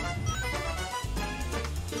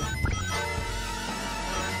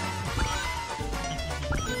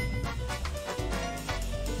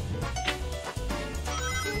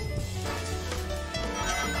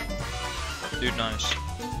 Dude, nice.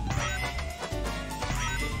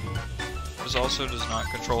 This also does not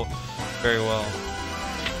control very well.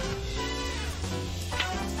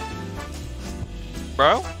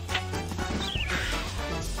 Bro?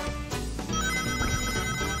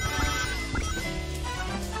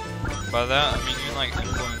 By that, I mean you can like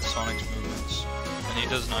influence Sonic's movements, and he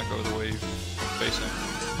does not go the way you face him.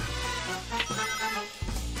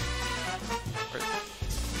 Right.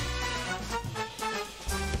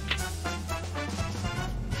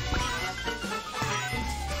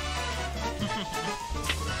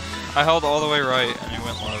 I held all the way right, and he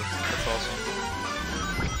went left. That's awesome.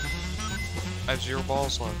 I have 0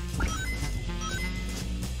 balls left.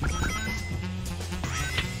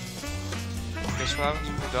 Guess what happens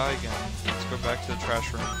if we die again? Let's go back to the trash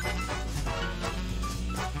room.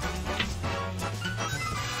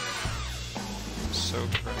 So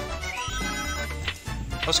cringe.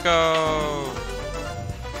 Let's go!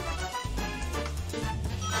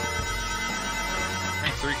 I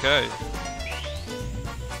need 3K.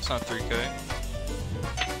 not 3K. I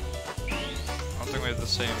don't think we have the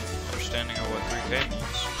same understanding of what 3K means.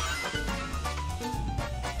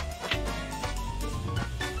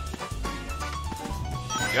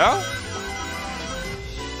 Go?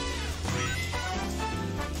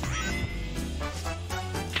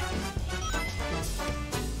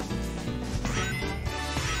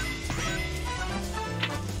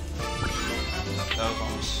 That was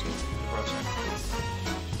almost depressing.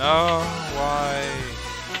 No, why?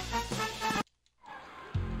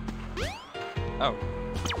 Oh.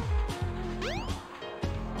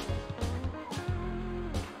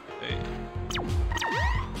 Hey.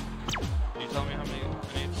 Can you tell me how many I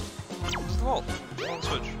need? It's the vault. On the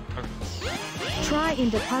switch. Okay. Try and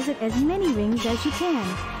deposit as many rings as you can.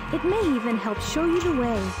 It may even help show you the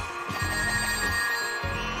way.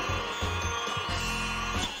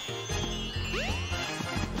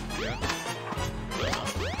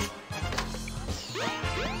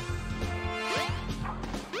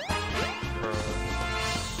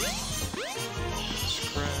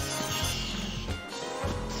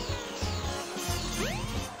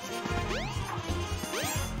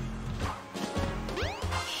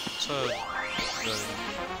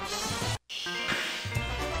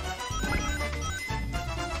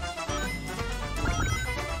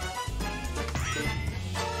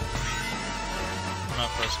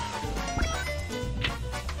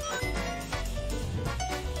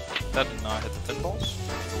 That did not hit the pinballs?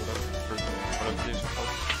 Or whatever these are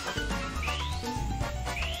called.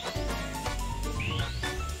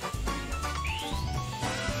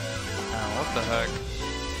 Now, what the heck?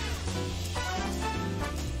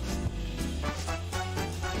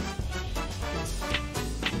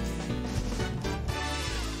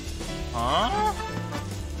 Huh?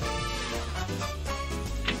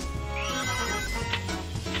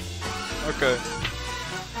 Okay.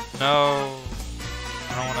 No.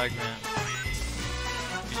 I don't want Eggman.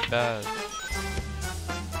 He's bad.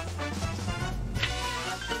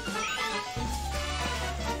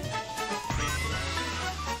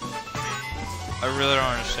 I really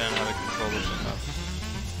don't understand how to control this enough.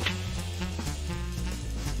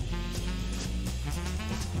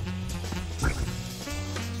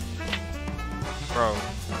 Bro.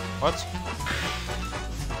 What?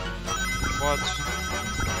 What?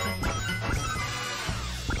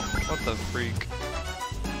 What the freak?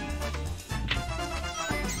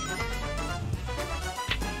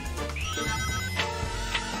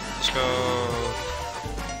 Let's go.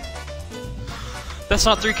 That's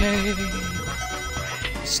not 3K.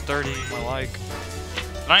 It's 30, more like.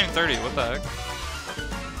 Not even 30, what the heck?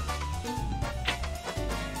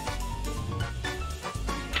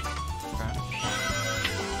 Okay.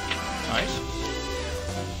 Nice.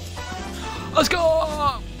 Let's go!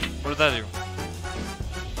 What did that do?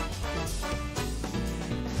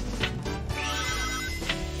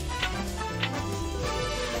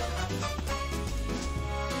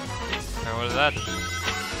 Okay, what did that do?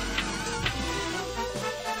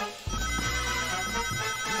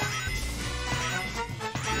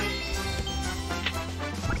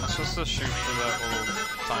 I'm supposed to shoot for that little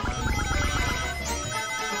timer.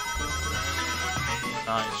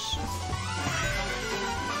 Nice.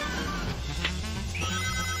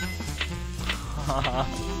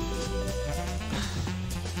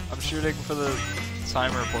 I'm shooting for the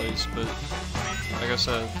timer place, but like I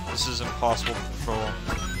said, this is impossible to control.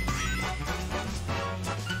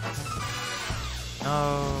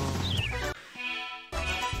 No.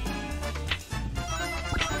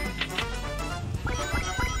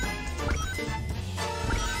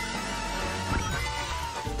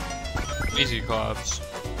 Easy claps.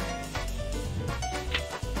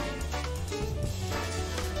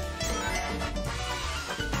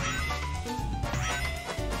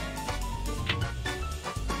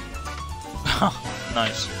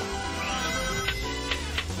 Nice.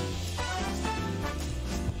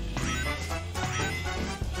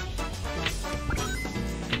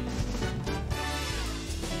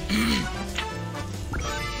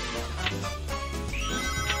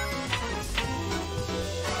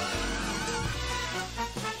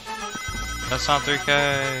 That's not 3K.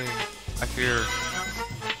 I fear.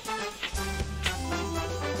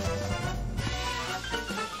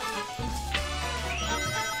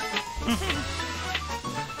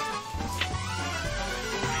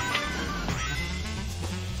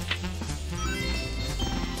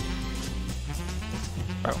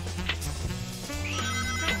 Bro.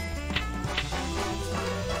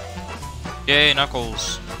 Yay,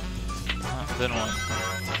 Knuckles. Then one.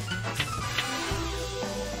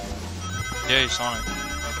 Yay, Sonic.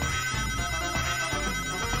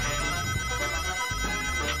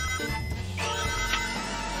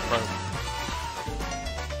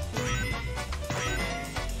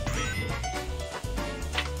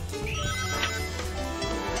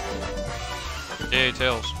 Yay,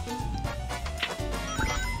 tails.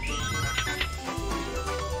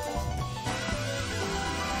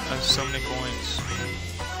 I have so many coins.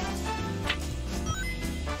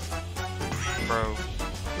 Bro.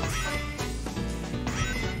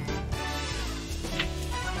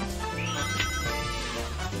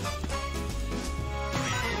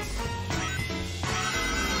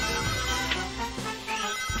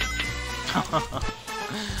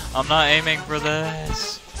 I'm not aiming for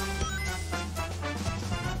this.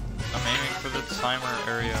 I'm aiming for the timer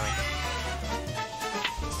area.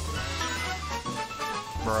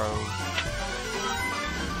 Bro.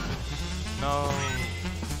 No.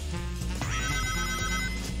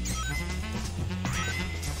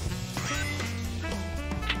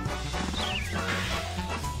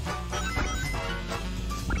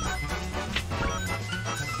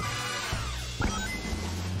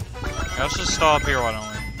 Let's just stop here, why don't we?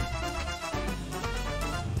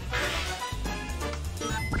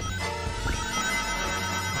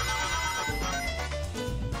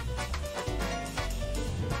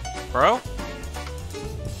 Bro?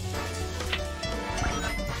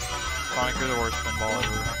 Sonic, you're the worst pinball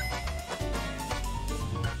ever.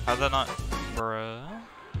 How'd that not... Bruh?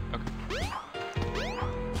 Okay.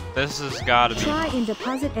 This has gotta be... Try and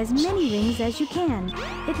deposit as many rings as you can.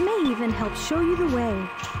 It may even help show you the way.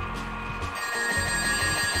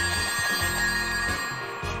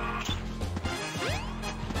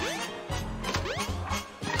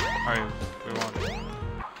 Alright, we won.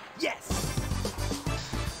 Yes!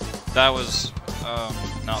 That was,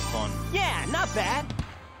 not fun. Yeah, not bad.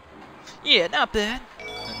 Yeah, not bad.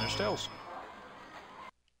 And there's tails.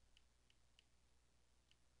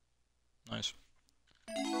 Nice.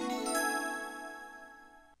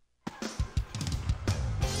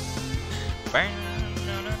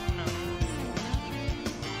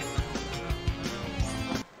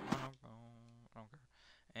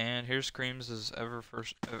 And here's Screams'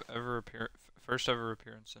 first ever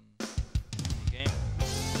appearance in the game.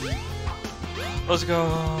 Let's go.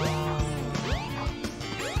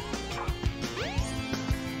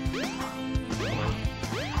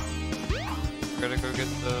 Gotta go get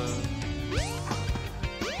the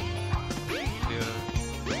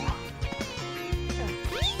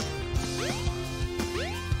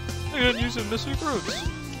and using Mystic Roads.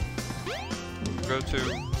 Go to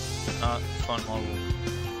not fun level.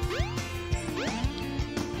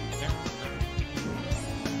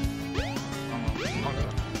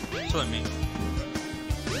 That's what I mean.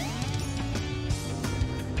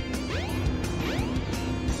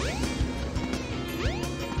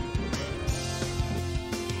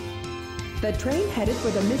 The train headed for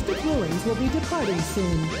the Mystic Ruins will be departing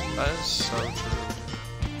soon. That is so true.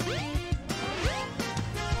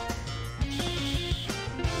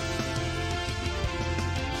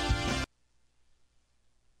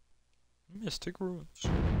 Mystic Ruins.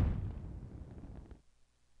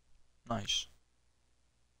 Nice.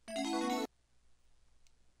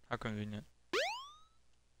 How convenient.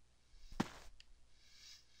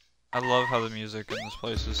 I love how the music in this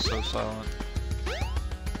place is so silent.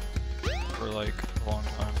 For like a long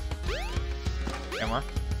time. Camera?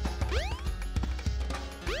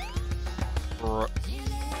 Bro.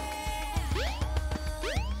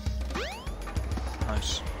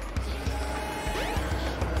 Nice.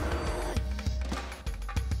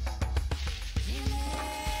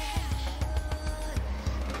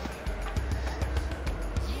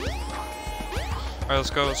 Alright, let's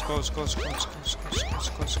go, let's go, let's go, let's go, let's go, let's go, let's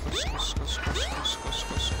go, let's go, let's go, let's go, let's go, let's go,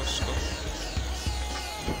 let's go, let's go.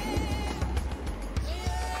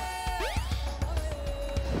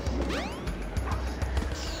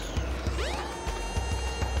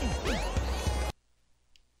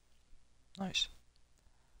 Nice.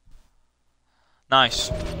 Nice.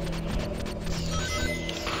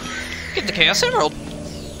 Get the Chaos Emerald.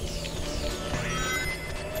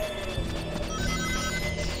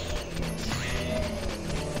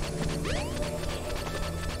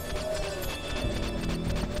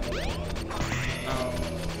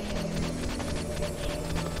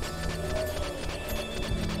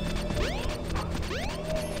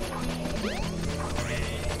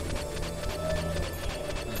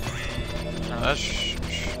 That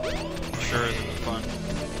sure isn't a fun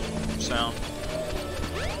sound.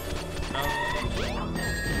 No.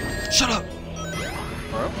 Shut up!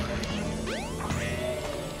 Bro?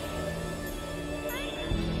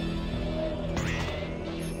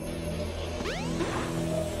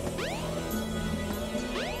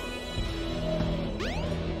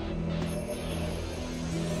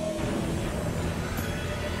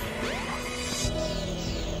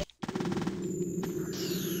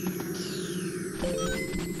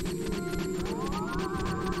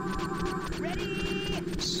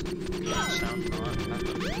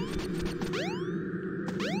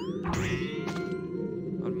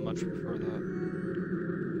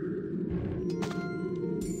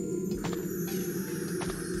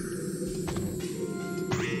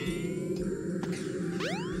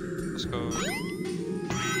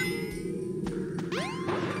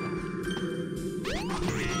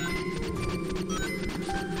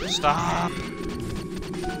 Stop!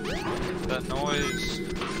 That noise.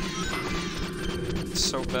 It's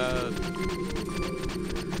so bad.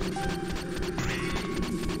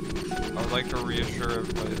 I would like to reassure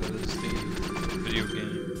everybody that it's the video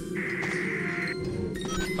game.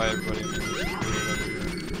 By everybody, I mean the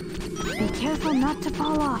video. Be careful not to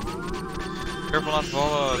fall off. Careful not to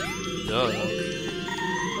fall off. Duh.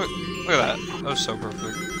 Look at that. That was so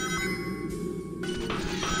perfect.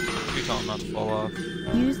 You tell him not to fall off.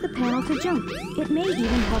 Use the panel to jump. It may even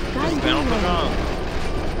help guide you Panel to away. jump.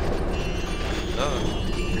 Duh.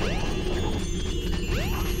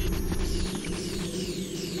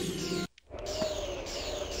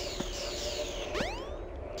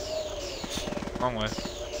 Wrong way.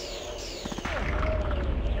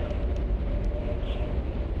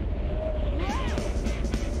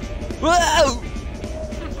 Whoa!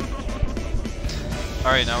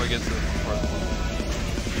 Alright, now we get to the fun part.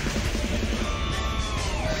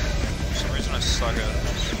 For some reason I suck at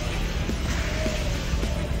this.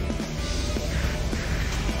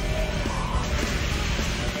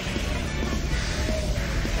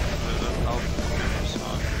 The outcome is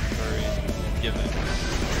not very giving.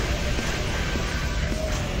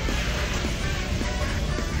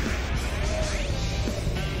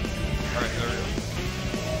 Alright, there we go.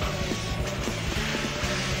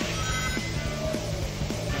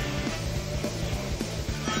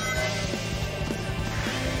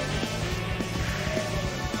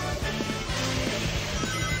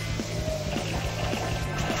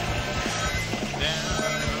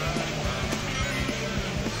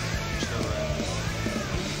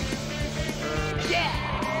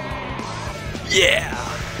 Yeah!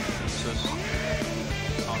 This is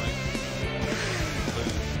Sonic.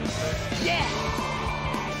 Yeah!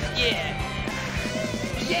 Yeah!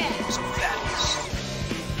 Yeah! So fast.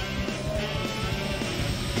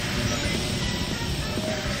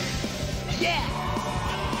 Yeah!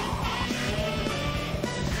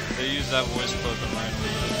 They used that voice clip in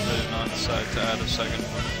randomly, but they did not decide to add a second one.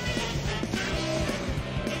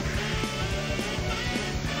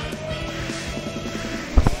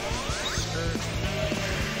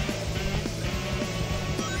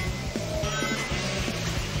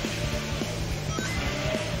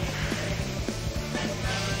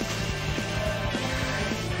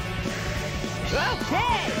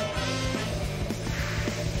 Okay!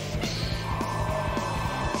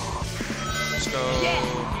 Let's go. Yeah!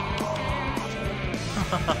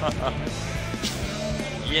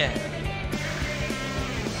 Yeah.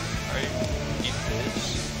 Alright, eat this.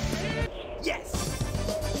 Yes!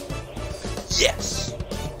 Yes!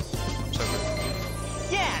 So good.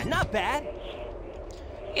 Yeah, not bad.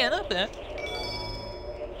 Yeah, not bad.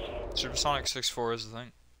 Supersonic 6.4 is the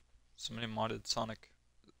thing. Somebody modded Sonic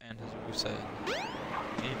and his moveset.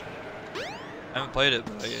 I haven't played it,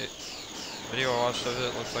 but the video I watched of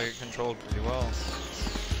it looks like it controlled pretty well.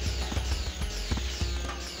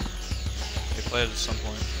 They played it at some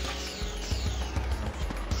point.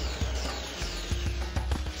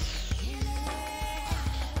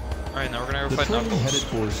 Alright, now we're gonna go The fight train Knuckles. headed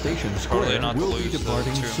for Station Totally Square not to will be lose the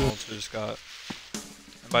departing 2 soon. emotes we just got.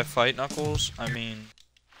 And by fight Knuckles, I mean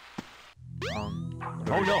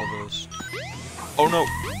whatever you call those. Oh no!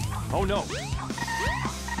 Oh no!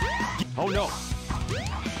 Oh no!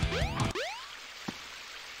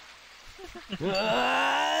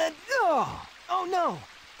 Oh no!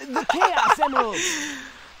 The Chaos Emeralds!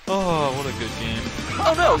 Oh, what a good game.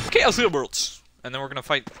 Oh no! Chaos Emeralds! And then we're gonna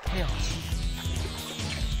fight Chaos.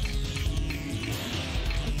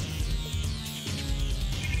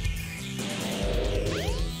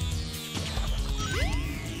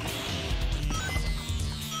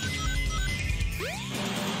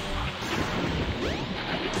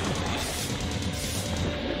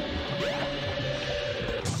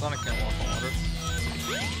 Sonic can't walk on water.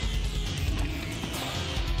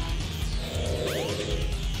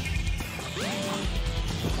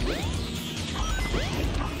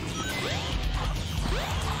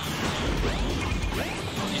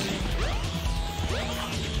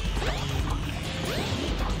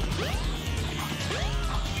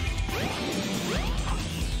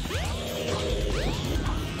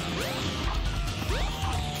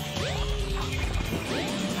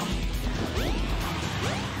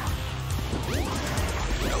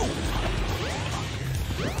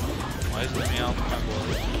 Why is it me out of my blood?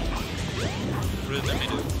 What did Demi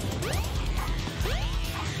do?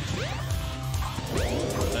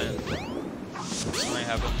 Then, something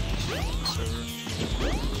happened. Server.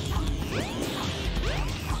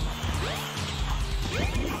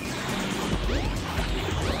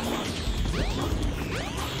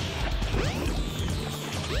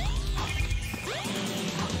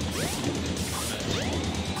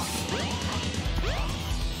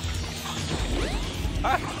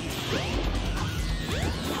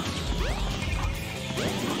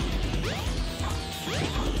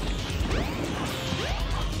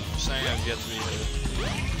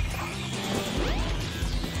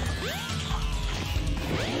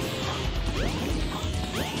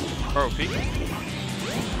 Bro, peek.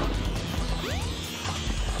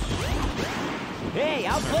 Hey,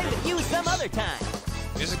 I'll play with you some other time.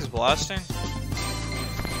 Music is blasting.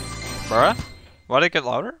 Bruh? Why'd it get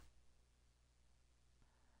louder?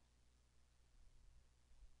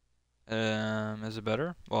 Is it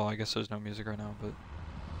better? Well, I guess there's no music right now, but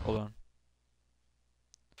hold on.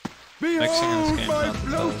 Mixing in this game is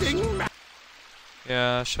not the best.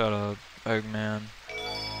 Yeah, shut up, Eggman.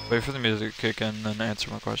 Wait for the music to kick in, then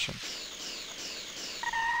answer my question.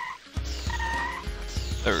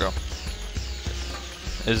 There we go.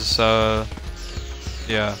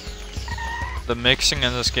 Yeah. The mixing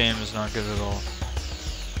in this game is not good at all.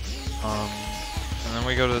 And then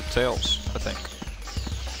we go to the Tails, I think.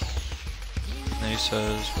 And he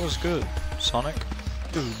says, "What's good, Sonic?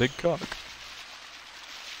 Dude, big cock."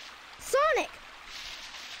 Sonic!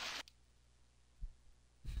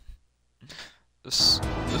 This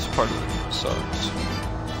part of the game sucks.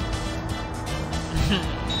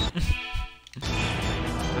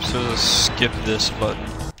 There's a skip this button.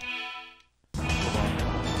 Hold on.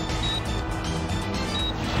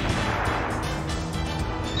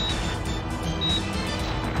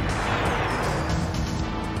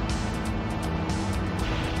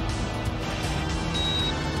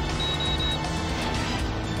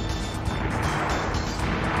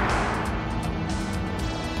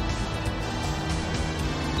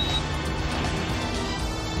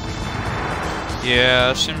 Yeah,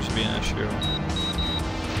 that seems to be an issue.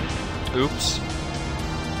 Oops.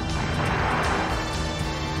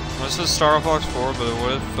 This is Star Fox 4, but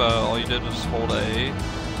what if all you did was hold A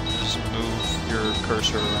and just move your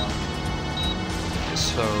cursor around? It's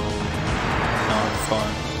so not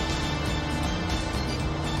fun.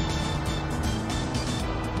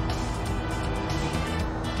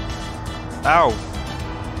 Ow!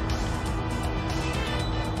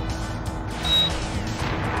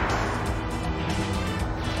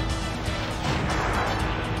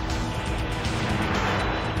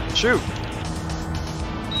 Shoot!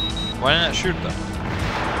 Why didn't it shoot them?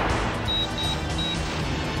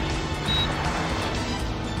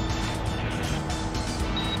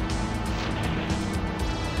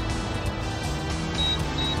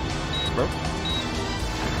 Bro?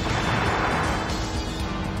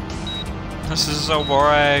 This is so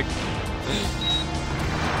boring.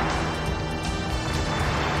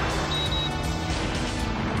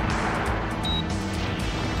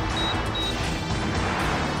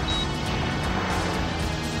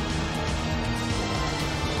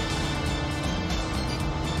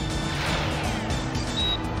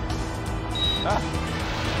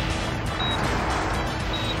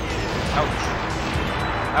 Ouch.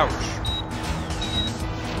 Ouch.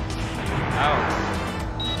 Ouch.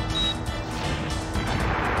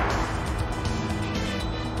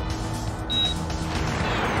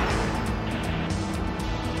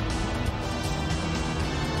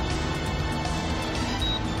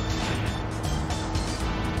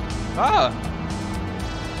 Ah!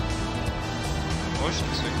 Motion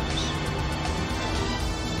sickness.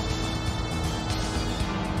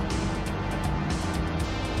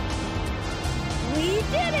 We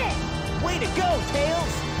did it! Way to go,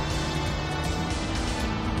 Tails!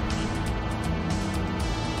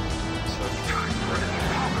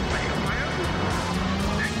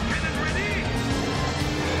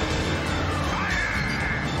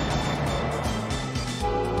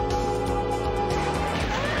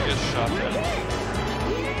 I get shot down.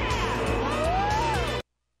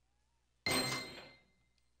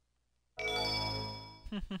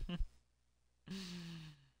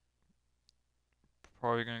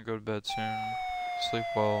 Probably gonna go to bed soon. Sleep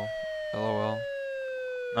well. LOL.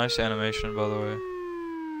 Nice animation, by the way.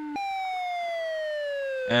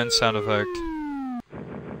 And sound effect.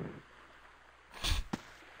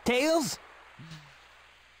 Tails?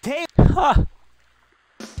 Tails? Ha!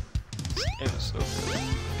 This game is so good.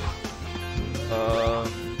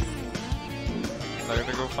 I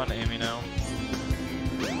gotta go find Amy now.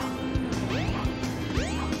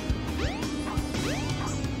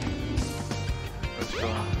 Let's go.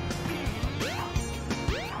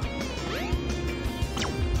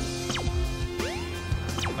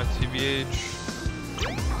 My TBH.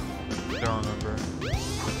 Don't remember.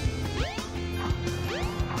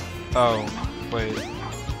 Oh, wait.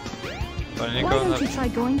 Do I need to Why go in don't you the try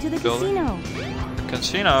going to the building? casino?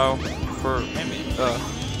 Casino for Amy.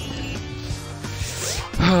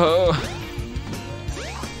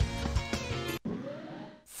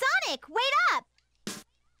 Sonic, wait up!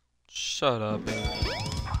 Shut up, Amy.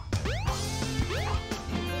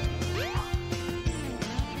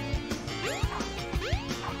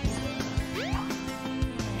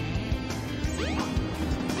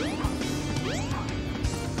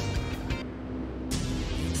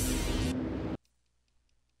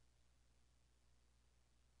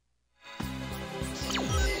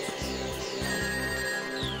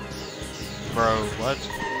 Bro, what?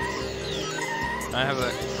 I have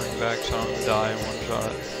that ring back so I don't die in one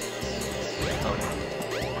shot. Oh.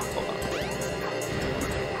 Hold on.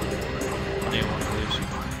 I need one of these.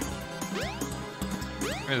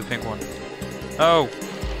 Give me the pink one. Oh!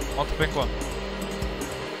 I want the pink one.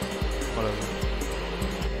 Whatever.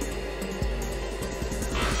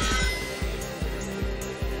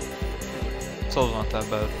 Still not that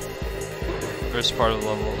bad. First part of the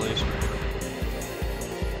level at least.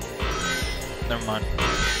 Never mind.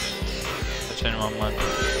 I changed my mind.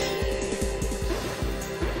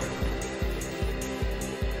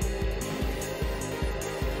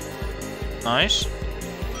 Nice.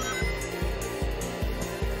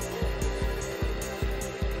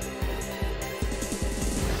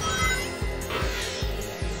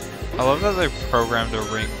 I love that they programmed a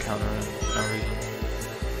ring counter in for no reason.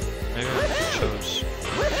 Maybe it shows.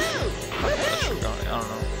 I don't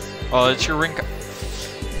know. Oh, it's your ring.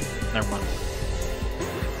 Never mind.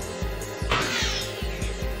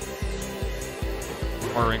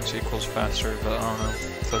 More rings equals faster, but I don't know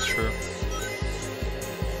if that's true.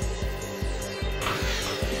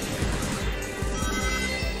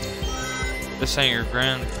 This ain't your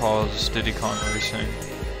grandpa's Diddy Kong Racing.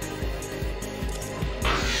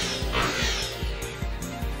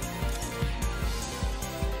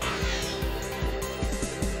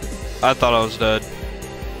 I thought I was dead.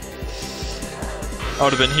 I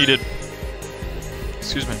would have been heated.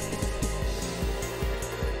 Excuse me.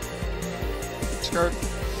 Skirt.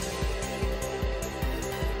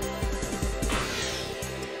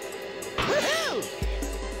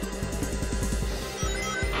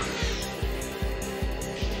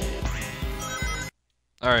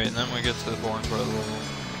 Alright, and then we get to the boring part of the level.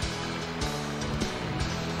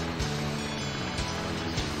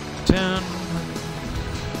 10.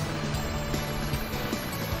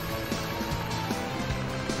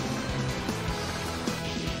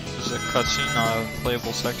 This is a cutscene, not a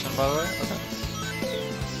playable section, by the way. Okay.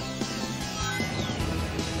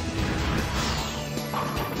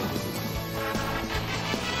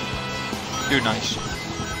 Dude, nice.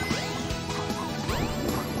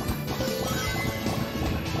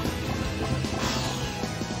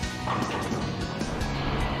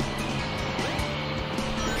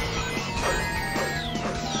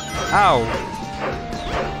 Ow!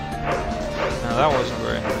 Now that wasn't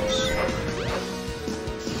very nice.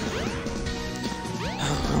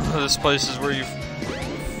 This place is where you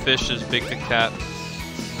fish as big the cat. The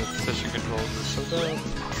fishing controls are so bad.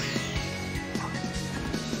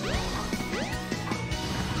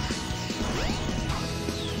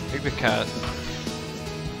 Big the cat.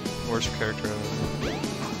 Worst character ever.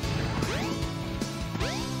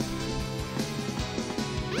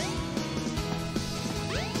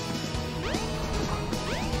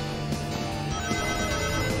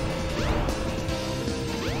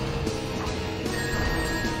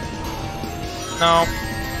 No.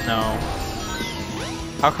 No.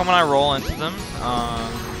 How come when I roll into them, it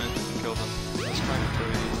doesn't kill them? That's kind of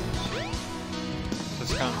crazy.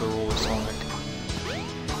 That's kind of the rule with Sonic.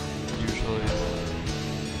 Usually.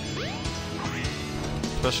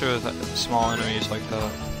 Especially with small enemies like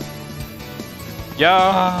that. Yo!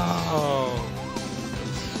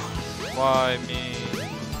 Why me?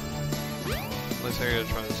 At least I gotta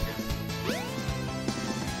try this game.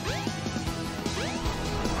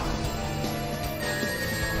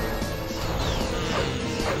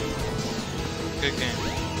 Good game.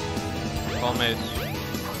 Well made.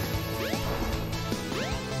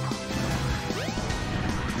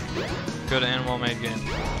 Good and well made game.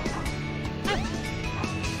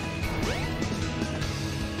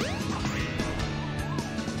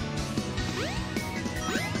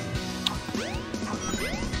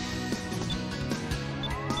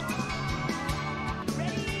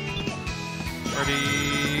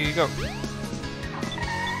 Ready, go.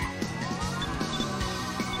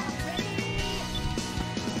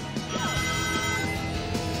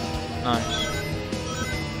 Nice.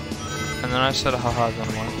 And then I said haha, then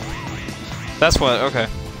what? That's what, okay.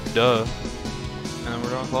 Duh. And then we're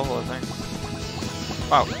done with level, I think.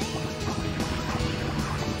 Wow.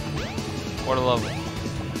 What a level.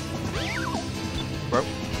 Bro.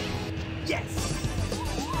 Yes!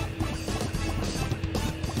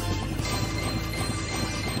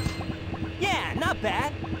 Yeah, not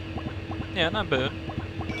bad. Yeah, not bad.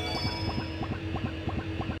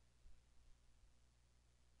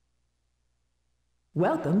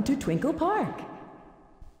 Welcome to Twinkle Park.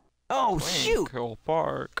 Oh, shoot! Twinkle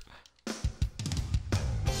Park.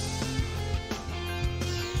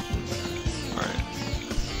 Alright.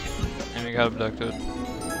 And we got abducted.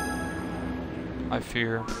 I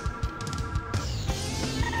fear.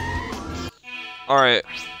 Alright.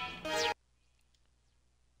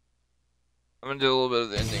 I'm gonna do a little bit of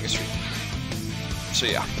the ending stream. So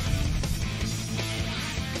yeah.